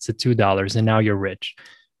splits to $2 and now you're rich.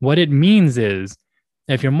 What it means is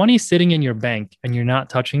if your money's sitting in your bank and you're not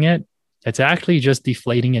touching it, it's actually just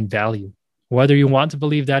deflating in value. Whether you want to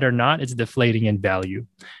believe that or not, it's deflating in value.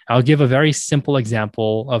 I'll give a very simple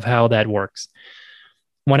example of how that works.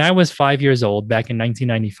 When I was 5 years old, back in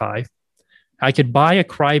 1995, I could buy a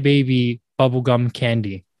Crybaby bubblegum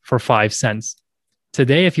candy for 5 cents.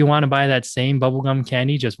 Today, if you want to buy that same bubblegum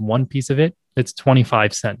candy, just one piece of it, it's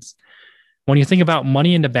 25 cents. When you think about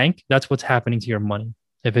money in the bank, that's what's happening to your money.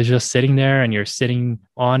 If it's just sitting there and you're sitting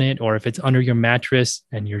on it, or if it's under your mattress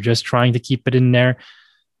and you're just trying to keep it in there,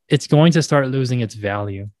 it's going to start losing its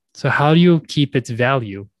value. So how do you keep its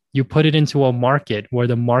value? You put it into a market where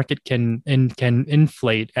the market can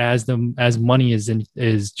inflate as money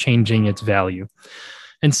is changing its value.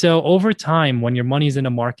 And so over time, when your money is in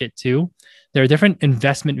a market too, there are different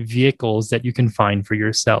investment vehicles that you can find for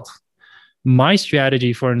yourself. My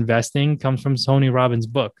strategy for investing comes from Tony Robbins'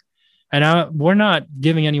 book. And we're not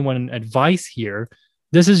giving anyone advice here.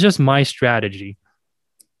 This is just my strategy.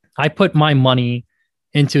 I put my money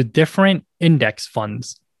into different index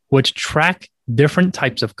funds, which track different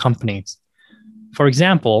types of companies. For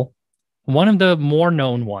example, one of the more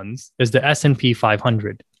known ones is the S&P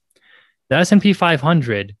 500. The S&P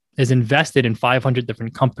 500 is invested in 500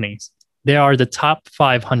 different companies. They are the top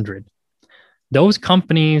 500. Those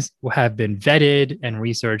companies have been vetted and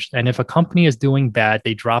researched, and if a company is doing bad,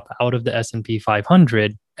 they drop out of the S&P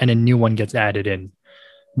 500 and a new one gets added in.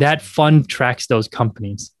 That fund tracks those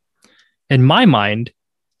companies. In my mind,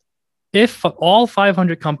 if all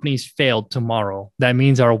 500 companies failed tomorrow, that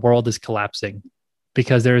means our world is collapsing,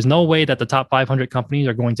 because there is no way that the top 500 companies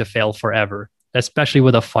are going to fail forever, especially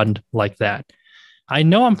with a fund like that. I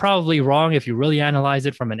know I'm probably wrong if you really analyze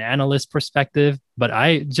it from an analyst perspective, but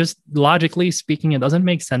I just logically speaking, it doesn't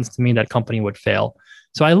make sense to me that company would fail.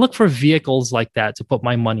 So I look for vehicles like that to put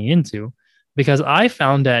my money into, because I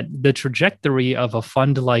found that the trajectory of a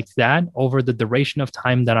fund like that over the duration of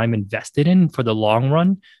time that I'm invested in for the long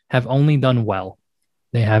run have only done well.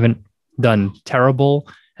 They haven't done terrible.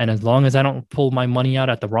 And as long as I don't pull my money out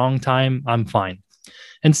at the wrong time, I'm fine.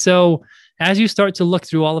 And so as you start to look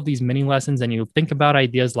through all of these mini lessons and you think about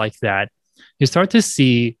ideas like that, you start to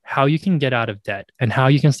see how you can get out of debt and how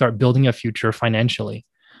you can start building a future financially.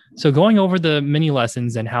 So going over the mini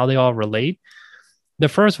lessons and how they all relate, the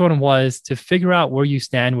first one was to figure out where you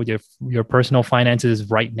stand with your personal finances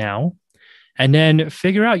right now, and then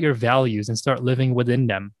figure out your values and start living within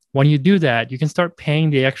them. When you do that, you can start paying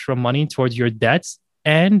the extra money towards your debts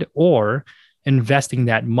and or investing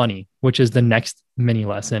that money, which is the next mini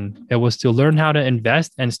lesson. It was to learn how to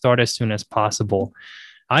invest and start as soon as possible.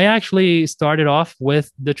 I actually started off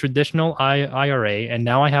with the traditional IRA, and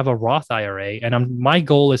now I have a Roth IRA, and my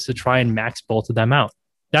goal is to try and max both of them out.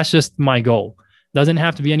 That's just my goal. Doesn't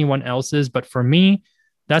have to be anyone else's, but for me,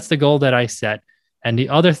 that's the goal that I set. And the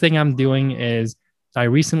other thing I'm doing is I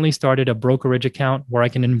recently started a brokerage account where I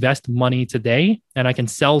can invest money today and I can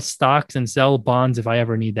sell stocks and sell bonds if I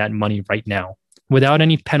ever need that money right now without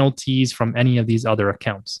any penalties from any of these other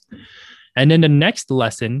accounts. And then the next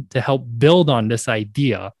lesson to help build on this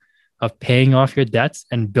idea of paying off your debts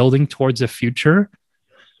and building towards a future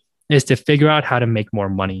is to figure out how to make more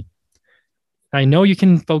money. I know you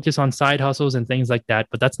can focus on side hustles and things like that,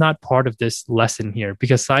 but that's not part of this lesson here,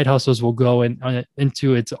 because side hustles will go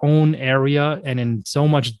into its own area and in so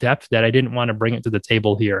much depth that I didn't want to bring it to the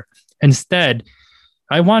table here. Instead,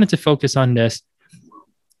 I wanted to focus on this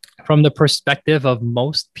from the perspective of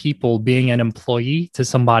most people being an employee to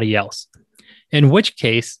somebody else, in which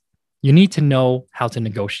case you need to know how to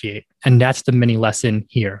negotiate. And that's the mini lesson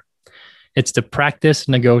here. It's to practice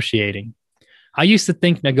negotiating. I used to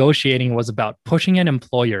think negotiating was about pushing an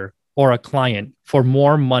employer or a client for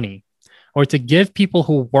more money, or to give people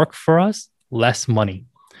who work for us less money.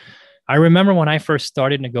 I remember when I first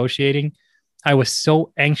started negotiating, I was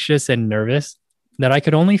so anxious and nervous that I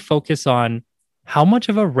could only focus on how much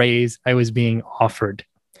of a raise I was being offered.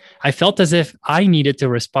 I felt as if I needed to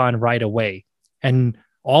respond right away. And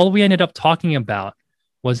all we ended up talking about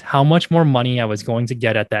was how much more money I was going to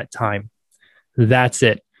get at that time. That's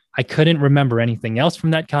it. I couldn't remember anything else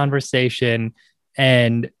from that conversation,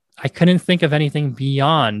 and I couldn't think of anything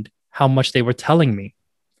beyond how much they were telling me.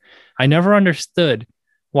 I never understood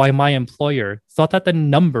why my employer thought that the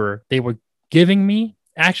number they were giving me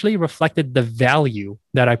actually reflected the value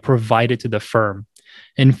that I provided to the firm.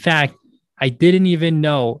 In fact, I didn't even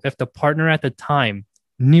know if the partner at the time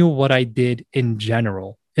knew what I did in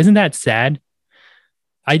general. Isn't that sad?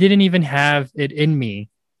 I didn't even have it in me,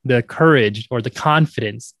 the courage or the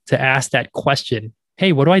confidence to ask that question.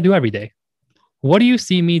 Hey, what do I do every day? What do you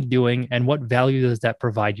see me doing and what value does that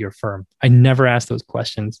provide your firm? I never asked those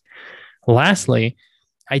questions. Lastly,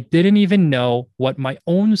 I didn't even know what my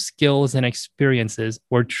own skills and experiences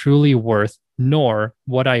were truly worth, nor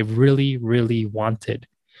what I really, really wanted.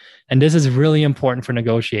 And this is really important for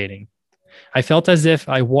negotiating. I felt as if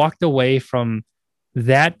I walked away from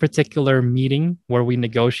that particular meeting where we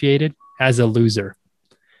negotiated as a loser.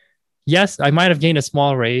 Yes, I might have gained a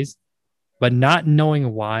small raise, but not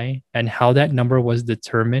knowing why and how that number was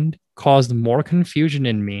determined caused more confusion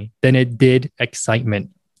in me than it did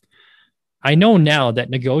excitement. I know now that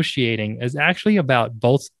negotiating is actually about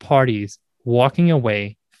both parties walking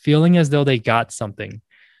away feeling as though they got something,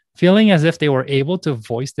 feeling as if they were able to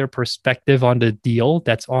voice their perspective on the deal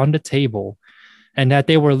that's on the table and that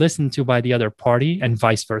they were listened to by the other party and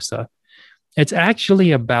vice versa. It's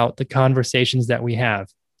actually about the conversations that we have,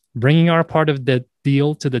 bringing our part of the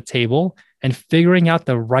deal to the table and figuring out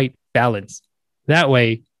the right balance. That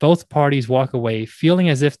way, both parties walk away feeling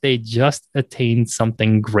as if they just attained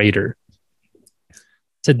something greater.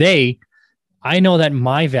 Today, I know that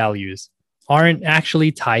my values aren't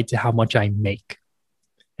actually tied to how much I make.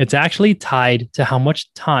 It's actually tied to how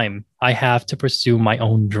much time I have to pursue my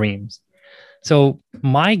own dreams. So,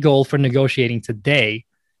 my goal for negotiating today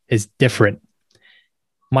is different.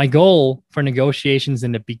 My goal for negotiations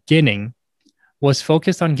in the beginning was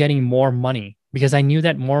focused on getting more money because I knew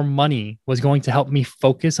that more money was going to help me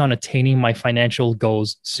focus on attaining my financial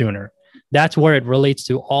goals sooner. That's where it relates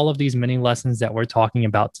to all of these mini lessons that we're talking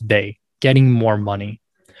about today, getting more money.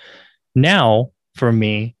 Now, for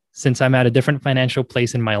me, since I'm at a different financial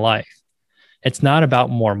place in my life, it's not about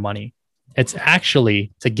more money. It's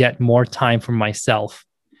actually to get more time for myself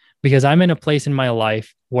because I'm in a place in my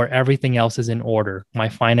life where everything else is in order. My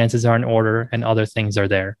finances are in order and other things are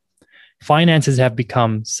there. Finances have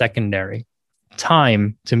become secondary.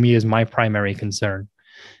 Time to me is my primary concern.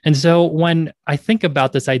 And so when I think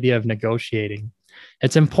about this idea of negotiating,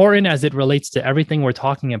 it's important as it relates to everything we're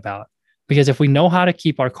talking about. Because if we know how to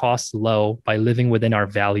keep our costs low by living within our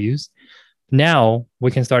values, now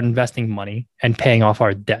we can start investing money and paying off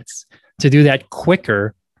our debts. To do that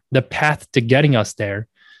quicker, the path to getting us there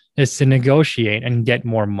is to negotiate and get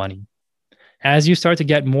more money. As you start to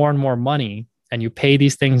get more and more money and you pay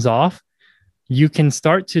these things off, you can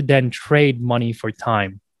start to then trade money for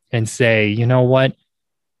time and say, you know what?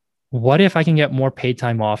 What if I can get more paid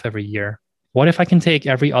time off every year? What if I can take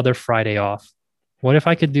every other Friday off? What if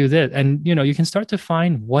I could do this? And, you can start to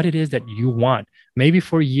find what it is that you want. Maybe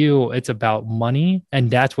for you, it's about money,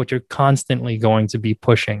 and that's what you're constantly going to be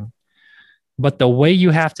pushing. But the way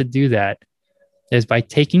you have to do that is by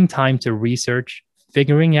taking time to research,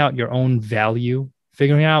 figuring out your own value,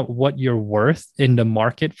 figuring out what you're worth in the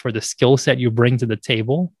market for the skill set you bring to the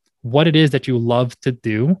table, what it is that you love to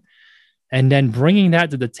do, and then bringing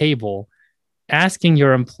that to the table, asking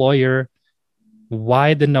your employer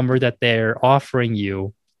why the number that they're offering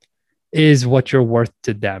you is what you're worth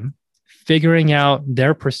to them, figuring out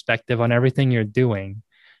their perspective on everything you're doing,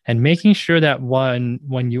 and making sure that when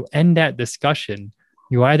you end that discussion,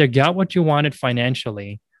 you either got what you wanted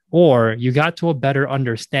financially or you got to a better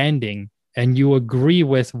understanding and you agree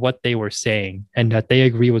with what they were saying and that they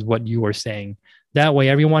agree with what you were saying. That way,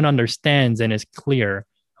 everyone understands and is clear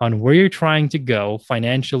on where you're trying to go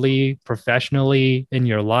financially, professionally, in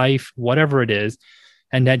your life, whatever it is,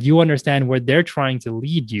 and that you understand where they're trying to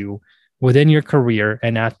lead you within your career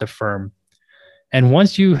and at the firm. And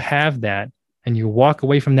once you have that and you walk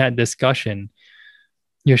away from that discussion,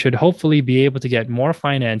 you should hopefully be able to get more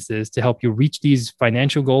finances to help you reach these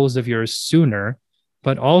financial goals of yours sooner,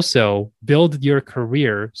 but also build your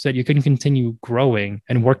career so that you can continue growing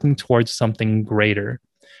and working towards something greater.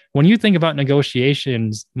 When you think about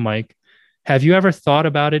negotiations, Mike, have you ever thought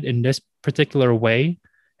about it in this particular way?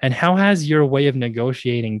 And how has your way of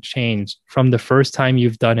negotiating changed from the first time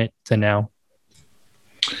you've done it to now?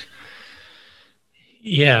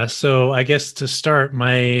 Yeah, so I guess to start,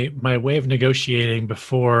 my way of negotiating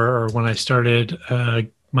before or when I started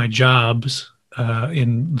my jobs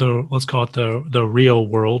in the, let's call it the real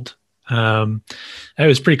world, it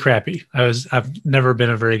was pretty crappy. I've never been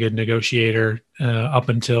a very good negotiator up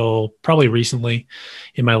until probably recently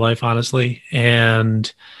in my life, honestly.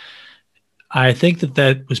 And I think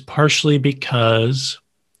that was partially because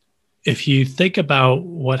if you think about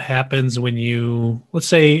what happens when you, let's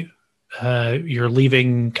say, you're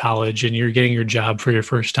leaving college and you're getting your job for your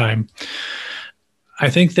first time, I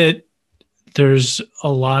think that there's a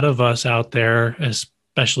lot of us out there,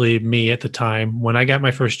 especially me at the time, when I got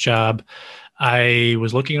my first job, I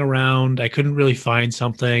was looking around. I couldn't really find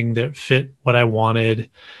something that fit what I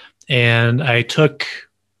wanted. And I took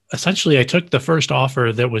the first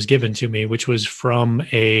offer that was given to me, which was from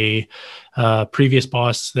a previous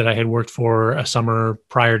boss that I had worked for a summer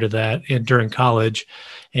prior to that during college.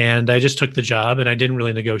 And I just took the job and I didn't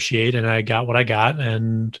really negotiate and I got what I got.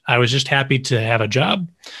 And I was just happy to have a job.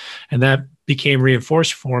 And that became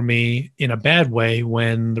reinforced for me in a bad way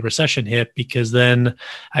when the recession hit, because then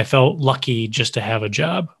I felt lucky just to have a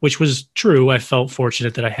job, which was true. I felt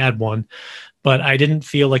fortunate that I had one, but I didn't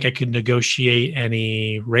feel like I could negotiate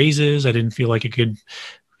any raises. I didn't feel like I could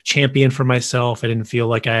champion for myself. I didn't feel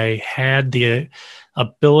like I had the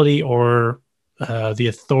ability or the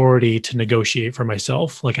authority to negotiate for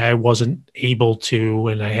myself. Like I wasn't able to,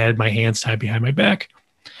 and I had my hands tied behind my back.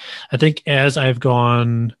 I think as I've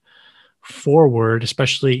gone forward,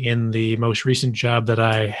 especially in the most recent job that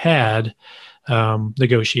I had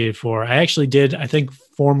negotiated for, I actually did, I think,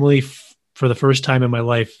 formally for the first time in my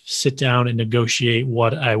life, sit down and negotiate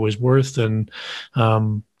what I was worth, and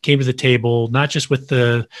came to the table not just with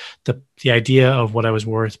the idea of what I was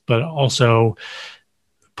worth, but also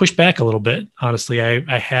push back a little bit. Honestly,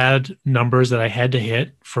 I had numbers that I had to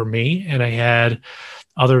hit for me, and I had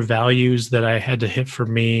other values that I had to hit for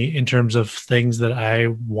me in terms of things that I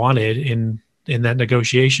wanted in that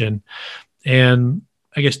negotiation. And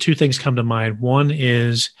I guess two things come to mind. One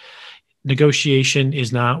is negotiation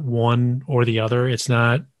is not one or the other. It's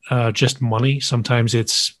not just money. Sometimes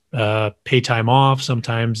it's pay time off.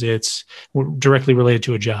 Sometimes it's directly related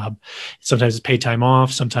to a job. Sometimes it's pay time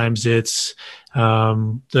off. Sometimes it's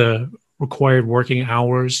the required working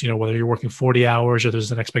hours, whether you're working 40 hours or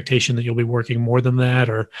there's an expectation that you'll be working more than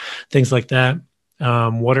that, or things like that.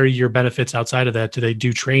 What are your benefits outside of that? Do they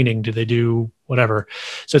do training? Do they do whatever?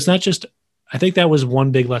 So it's not just, I think that was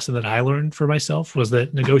one big lesson that I learned for myself, was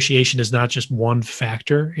that negotiation is not just one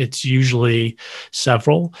factor. It's usually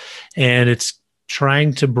several, and it's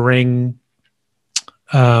trying to bring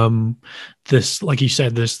this, like you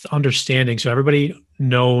said, this understanding. So everybody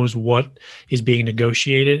knows what is being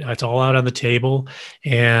negotiated. It's all out on the table.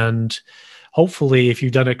 And hopefully, if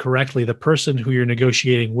you've done it correctly, the person who you're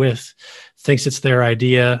negotiating with thinks it's their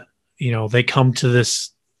idea. They come to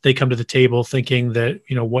the table thinking that,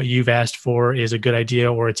 what you've asked for is a good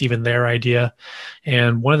idea, or it's even their idea.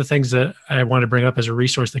 And one of the things that I want to bring up as a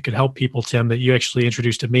resource that could help people, Tim, that you actually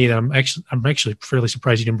introduced to me, that I'm actually fairly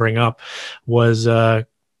surprised you didn't bring up, was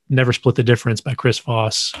Never Split the Difference by Chris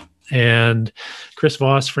Voss. And Chris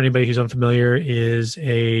Voss, for anybody who's unfamiliar, is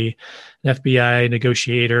an FBI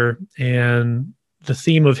negotiator. And the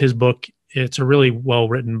theme of his book, it's a really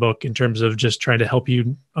well-written book in terms of just trying to help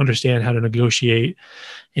you understand how to negotiate.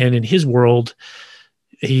 And in his world,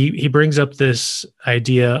 he brings up this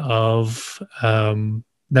idea of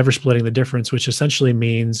never splitting the difference, which essentially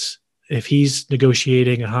means if he's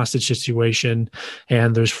negotiating a hostage situation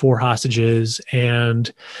and there's 4 hostages,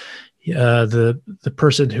 and the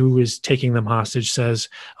person who is taking them hostage says,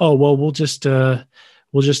 "Oh, well, we'll just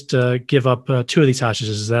give up 2 of these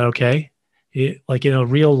hostages. Is that okay?" Like in a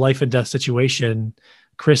real life and death situation,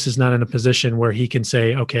 Chris is not in a position where he can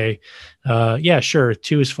say, "Okay, yeah, sure,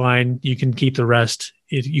 2 is fine. You can keep the rest."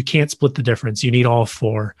 You can't split the difference. You need all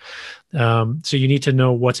 4. So you need to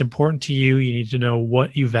know what's important to you. You need to know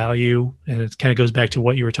what you value. And it kind of goes back to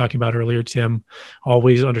what you were talking about earlier, Tim,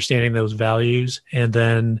 always understanding those values and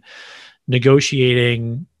then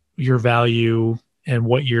negotiating your value and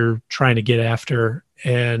what you're trying to get after,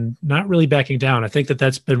 and not really backing down. I think that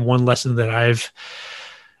that's been one lesson that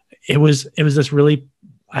it was this really,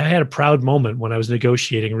 I had a proud moment when I was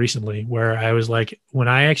negotiating recently, where I was like, when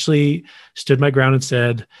I actually stood my ground and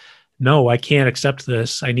said, "No, I can't accept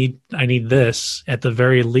this. I need this at the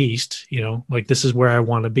very least, like this is where I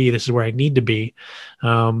want to be. This is where I need to be."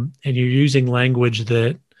 And you're using language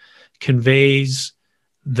that conveys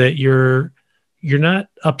that you're not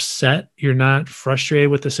upset. You're not frustrated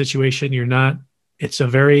with the situation. You have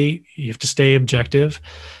to stay objective.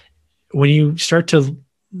 When you start to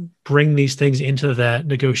bring these things into that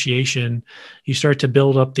negotiation, you start to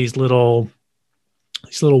build up these little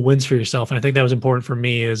wins for yourself. And I think that was important for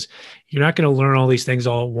me, is you're not going to learn all these things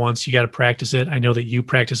all at once. You got to practice it. I know that you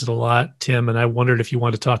practice it a lot, Tim, and I wondered if you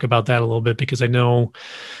want to talk about that a little bit, because I know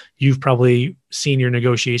you've probably seen your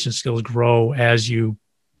negotiation skills grow as you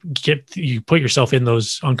put yourself in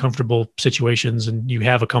those uncomfortable situations, and you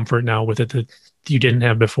have a comfort now with it that you didn't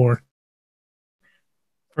have before.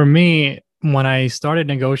 For me, when I started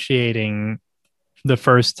negotiating the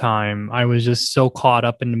first time, I was just so caught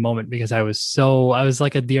up in the moment, because I was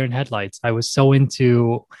like a deer in headlights. I was so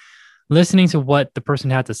into listening to what the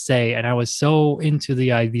person had to say, and I was so into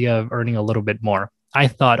the idea of earning a little bit more. I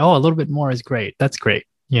thought, oh, a little bit more is great. That's great.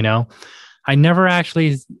 I never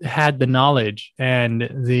actually had the knowledge and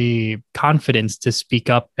the confidence to speak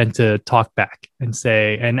up and to talk back and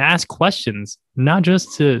say and ask questions, not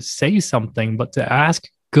just to say something, but to ask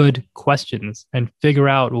good questions and figure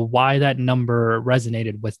out why that number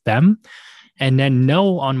resonated with them. And then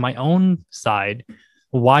know on my own side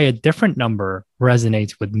why a different number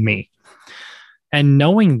resonates with me. And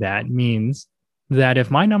knowing that means that if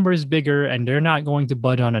my number is bigger and they're not going to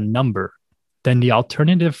budge on a number, then the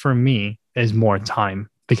alternative for me is more time,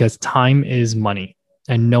 because time is money,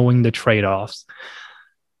 and knowing the trade-offs.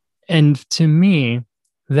 And to me,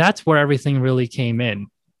 that's where everything really came in.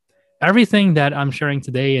 Everything that I'm sharing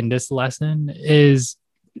today in this lesson is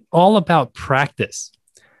all about practice.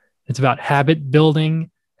 It's about habit building,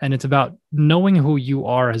 and it's about knowing who you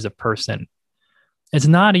are as a person. It's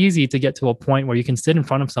not easy to get to a point where you can sit in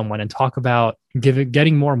front of someone and talk about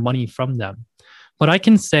getting more money from them. But I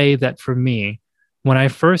can say that for me, when I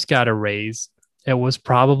first got a raise, it was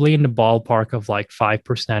probably in the ballpark of like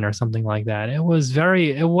 5% or something like that. It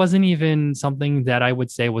wasn't even something that I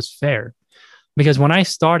would say was fair, because when I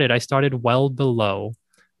started well below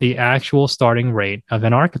the actual starting rate of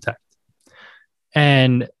an architect.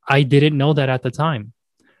 And I didn't know that at the time.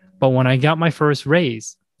 But when I got my first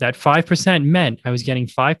raise, that 5% meant I was getting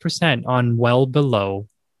 5% on well below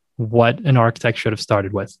what an architect should have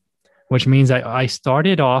started with, which means I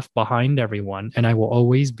started off behind everyone, and I will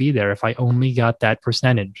always be there if I only got that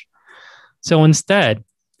percentage. So instead,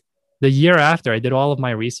 the year after, I did all of my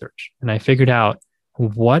research and I figured out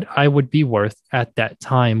what I would be worth at that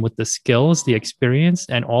time with the skills, the experience,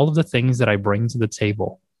 and all of the things that I bring to the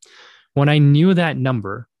table. When I knew that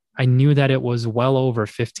number, I knew that it was well over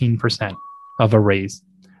 15% of a raise.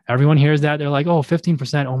 Everyone hears that. They're like, oh,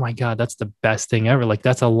 15%. Oh my God, that's the best thing ever. Like,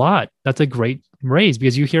 that's a lot. That's a great raise,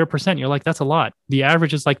 because you hear a percent, you're like, that's a lot. The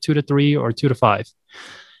average is like 2 to 3 or 2 to 5.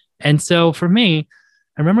 And so for me,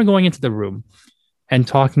 I remember going into the room and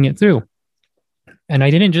talking it through. And I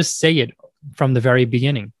didn't just say it from the very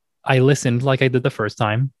beginning. I listened like I did the first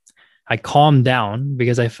time. I calmed down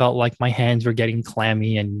because I felt like my hands were getting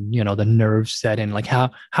clammy and, the nerves set in. Like, how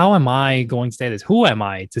am I going to say this? Who am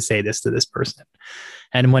I to say this to this person?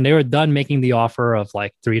 And when they were done making the offer of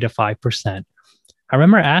like 3 to 5%, I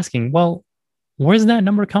remember asking, well, where's that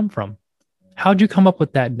number come from? How'd you come up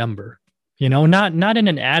with that number? Not in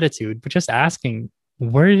an attitude, but just asking,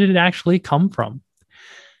 where did it actually come from?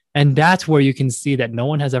 And that's where you can see that no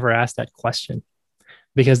one has ever asked that question,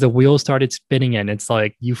 because the wheels started spinning and it's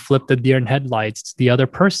like you flip the deer in headlights to the other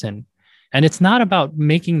person. And it's not about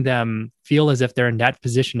making them feel as if they're in that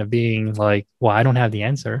position of being like, well, I don't have the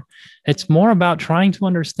answer. It's more about trying to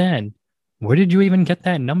understand, where did you even get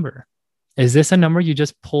that number? Is this a number you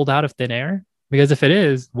just pulled out of thin air? Because if it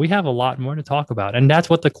is, we have a lot more to talk about. And that's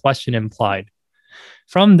what the question implied.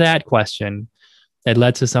 From that question, it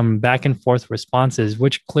led to some back and forth responses,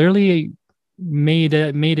 which clearly made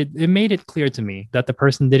it clear to me that the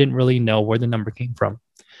person didn't really know where the number came from.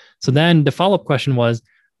 So then the follow-up question was,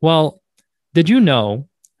 well, did you know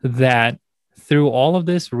that through all of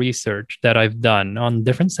this research that I've done on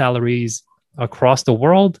different salaries across the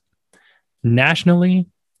world, nationally,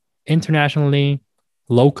 internationally,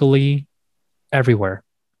 locally, everywhere,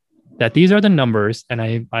 that these are the numbers, and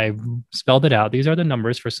I spelled it out, these are the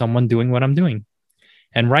numbers for someone doing what I'm doing.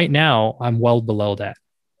 And right now, I'm well below that.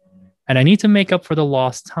 And I need to make up for the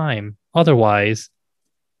lost time. Otherwise,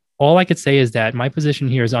 all I could say is that my position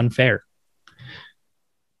here is unfair.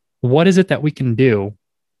 What is it that we can do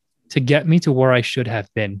to get me to where I should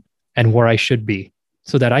have been and where I should be,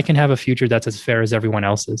 so that I can have a future that's as fair as everyone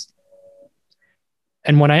else's?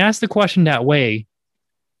 And when I asked the question that way,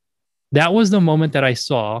 that was the moment that I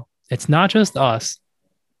saw it's not just us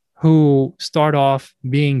who start off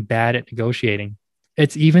being bad at negotiating.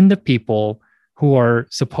 It's even the people who are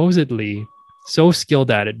supposedly so skilled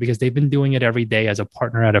at it because they've been doing it every day as a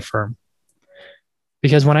partner at a firm.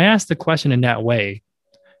 Because when I asked the question in that way,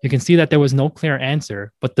 you can see that there was no clear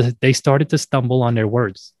answer, but they started to stumble on their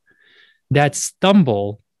words. That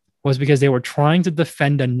stumble was because they were trying to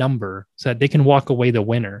defend a number so that they can walk away the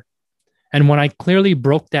winner. And when I clearly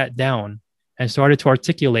broke that down and started to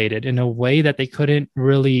articulate it in a way that they couldn't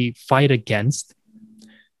really fight against,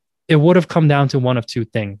 it would have come down to one of two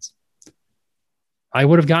things. I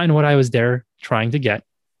would have gotten what I was there trying to get,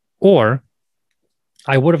 or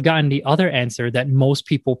I would have gotten the other answer that most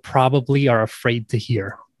people probably are afraid to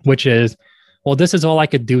hear, which is, well, this is all I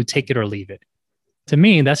could do, take it or leave it. To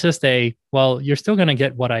me, that's just well, you're still going to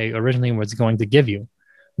get what I originally was going to give you,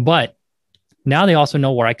 but Now they also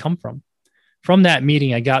know where I come from. From that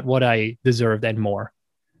meeting, I got what I deserved and more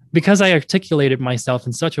because I articulated myself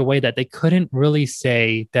in such a way that they couldn't really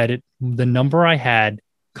say that the number I had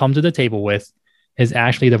come to the table with is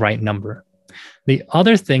actually the right number. The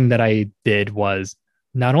other thing that I did was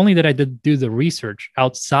not only did I do the research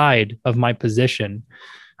outside of my position,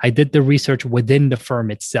 I did the research within the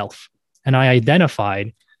firm itself. And I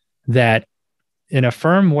identified that in a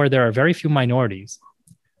firm where there are very few minorities,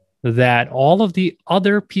 that all of the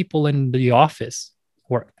other people in the office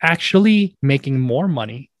were actually making more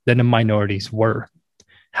money than the minorities were.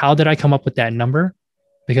 How did I come up with that number?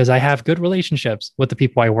 Because I have good relationships with the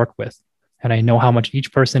people I work with, and I know how much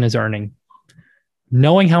each person is earning.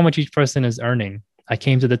 Knowing how much each person is earning, I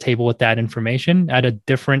came to the table with that information at a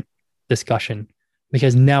different discussion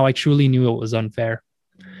because now I truly knew it was unfair.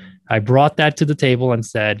 I brought that to the table and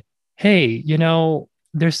said, hey,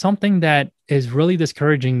 there's something that is really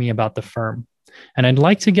discouraging me about the firm. And I'd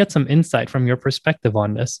like to get some insight from your perspective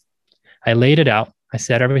on this. I laid it out. I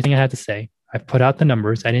said everything I had to say. I put out the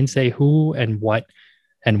numbers. I didn't say who and what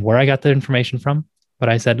and where I got the information from, but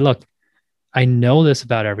I said, look, I know this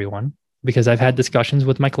about everyone because I've had discussions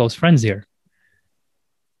with my close friends here.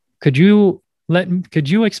 Could you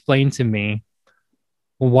explain to me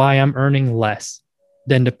why I'm earning less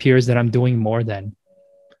than the peers that I'm doing more than?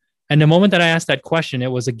 And the moment that I asked that question,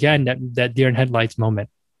 it was again that deer in headlights moment.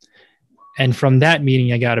 And from that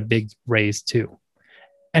meeting, I got a big raise too.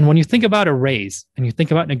 And when you think about a raise and you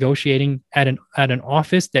think about negotiating at an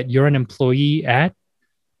office that you're an employee at,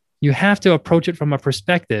 you have to approach it from a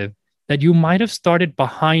perspective that you might have started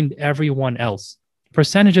behind everyone else.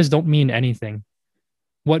 Percentages don't mean anything.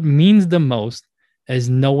 What means the most is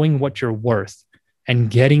knowing what you're worth and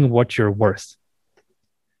getting what you're worth.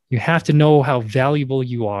 You have to know how valuable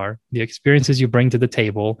you are, the experiences you bring to the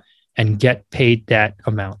table, and get paid that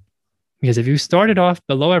amount. Because if you started off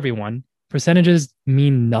below everyone, percentages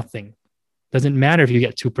mean nothing. Doesn't matter if you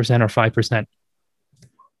get 2% or 5%.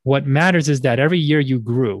 What matters is that every year you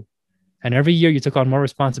grew and every year you took on more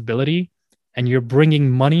responsibility and you're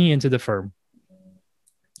bringing money into the firm.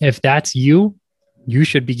 If that's you, you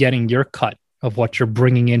should be getting your cut of what you're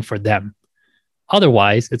bringing in for them.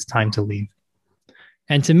 Otherwise, it's time to leave.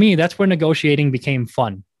 And to me, that's where negotiating became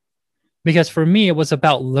fun. Because for me, it was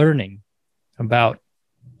about learning about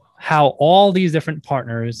how all these different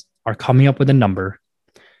partners are coming up with a number,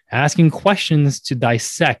 asking questions to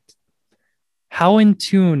dissect how in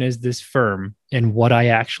tune is this firm in what I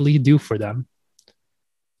actually do for them.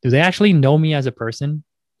 Do they actually know me as a person?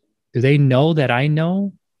 Do they know that I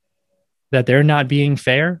know that they're not being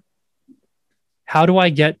fair? How do I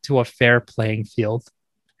get to a fair playing field?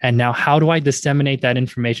 And now how do I disseminate that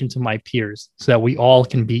information to my peers so that we all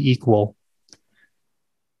can be equal?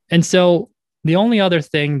 And so the only other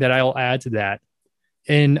thing that I'll add to that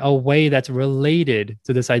in a way that's related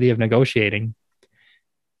to this idea of negotiating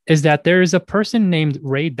is that there is a person named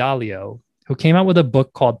Ray Dalio who came out with a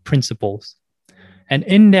book called Principles. And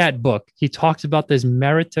in that book, he talks about this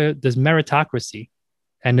meritocracy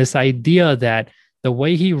and this idea that the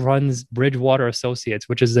way he runs Bridgewater Associates,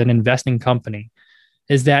 which is an investing company,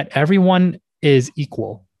 is that everyone is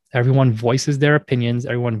equal. Everyone voices their opinions,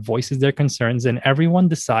 everyone voices their concerns, and everyone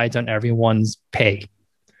decides on everyone's pay.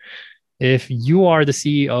 If you are the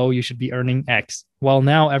CEO, you should be earning X. Well,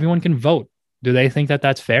 now everyone can vote. Do they think that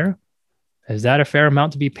that's fair? Is that a fair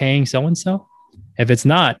amount to be paying so-and-so? If it's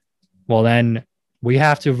not, well, then we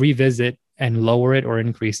have to revisit and lower it or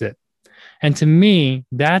increase it. And to me,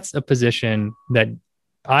 that's a position that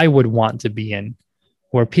I would want to be in,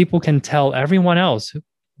 where people can tell everyone else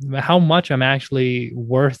how much I'm actually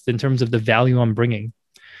worth in terms of the value I'm bringing.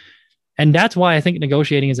 And that's why I think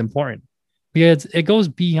negotiating is important, because it goes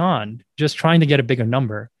beyond just trying to get a bigger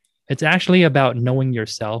number. It's actually about knowing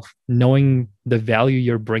yourself, knowing the value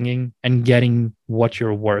you're bringing and getting what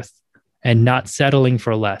you're worth and not settling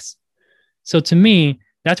for less. So to me,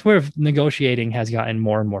 that's where negotiating has gotten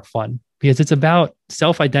more and more fun, because it's about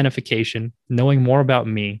self-identification, knowing more about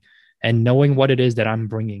me and knowing what it is that I'm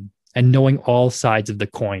bringing and knowing all sides of the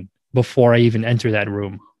coin before I even enter that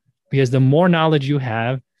room. Because the more knowledge you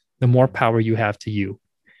have, the more power you have to you.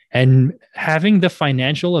 And having the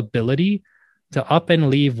financial ability to up and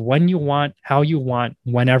leave when you want, how you want,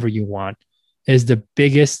 whenever you want is the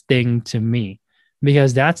biggest thing to me,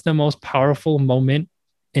 because that's the most powerful moment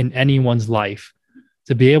in anyone's life,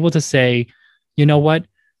 to be able to say, you know what,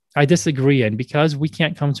 I disagree. And because we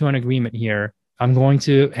can't come to an agreement here, I'm going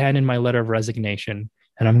to hand in my letter of resignation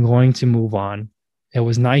and I'm going to move on. It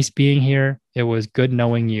was nice being here. It was good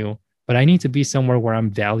knowing you, but I need to be somewhere where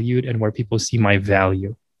I'm valued and where people see my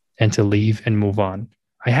value, and to leave and move on.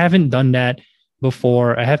 I haven't done that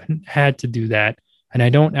before. I haven't had to do that. And I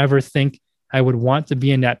don't ever think I would want to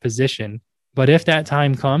be in that position. But if that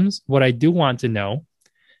time comes, what I do want to know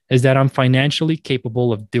is that I'm financially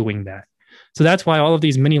capable of doing that. So that's why all of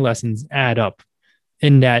these mini lessons add up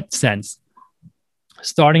in that sense.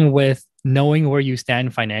 Starting with knowing where you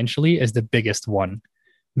stand financially is the biggest one,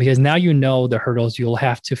 because now you know the hurdles you'll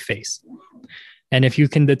have to face. And if you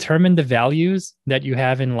can determine the values that you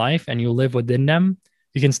have in life and you live within them,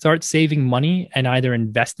 you can start saving money and either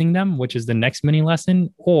investing them, which is the next mini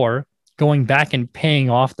lesson, or going back and paying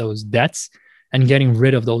off those debts and getting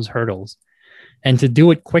rid of those hurdles. And to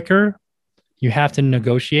do it quicker, you have to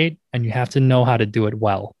negotiate and you have to know how to do it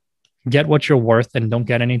well. Get what you're worth and don't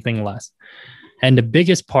get anything less. And the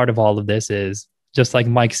biggest part of all of this is, just like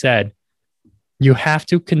Mike said, you have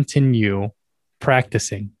to continue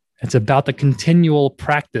practicing. It's about the continual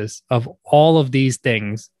practice of all of these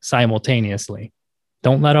things simultaneously.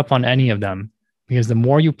 Don't let up on any of them, because the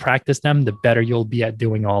more you practice them, the better you'll be at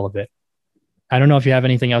doing all of it. I don't know if you have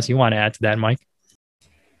anything else you want to add to that, Mike.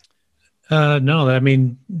 No, I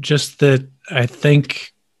mean, just that I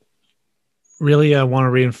think really I want to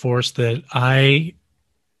reinforce that I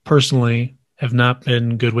personally have not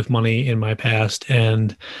been good with money in my past.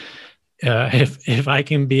 And if I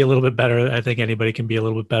can be a little bit better, I think anybody can be a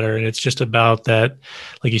little bit better. And it's just about that,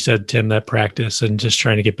 like you said, Tim, that practice and just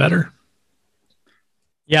trying to get better.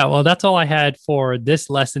 Yeah, well, that's all I had for this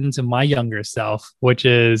lesson to my younger self, which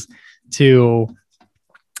is to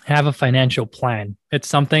have a financial plan. It's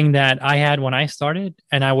something that I had when I started,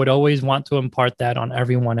 and I would always want to impart that on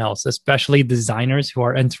everyone else, especially designers who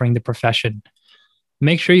are entering the profession.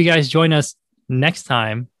 Make sure you guys join us next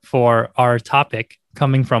time for our topic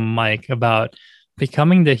coming from Mike about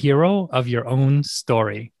becoming the hero of your own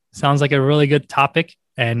story. Sounds like a really good topic,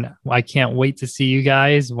 and I can't wait to see you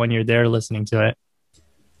guys when you're there listening to it.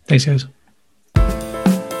 Thanks, guys.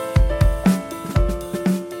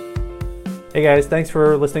 Hey guys, thanks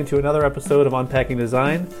for listening to another episode of Unpacking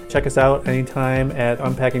Design. Check us out anytime at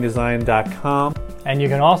unpackingdesign.com. And you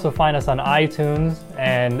can also find us on iTunes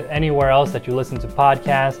and anywhere else that you listen to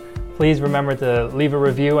podcasts. Please remember to leave a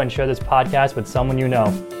review and share this podcast with someone you know.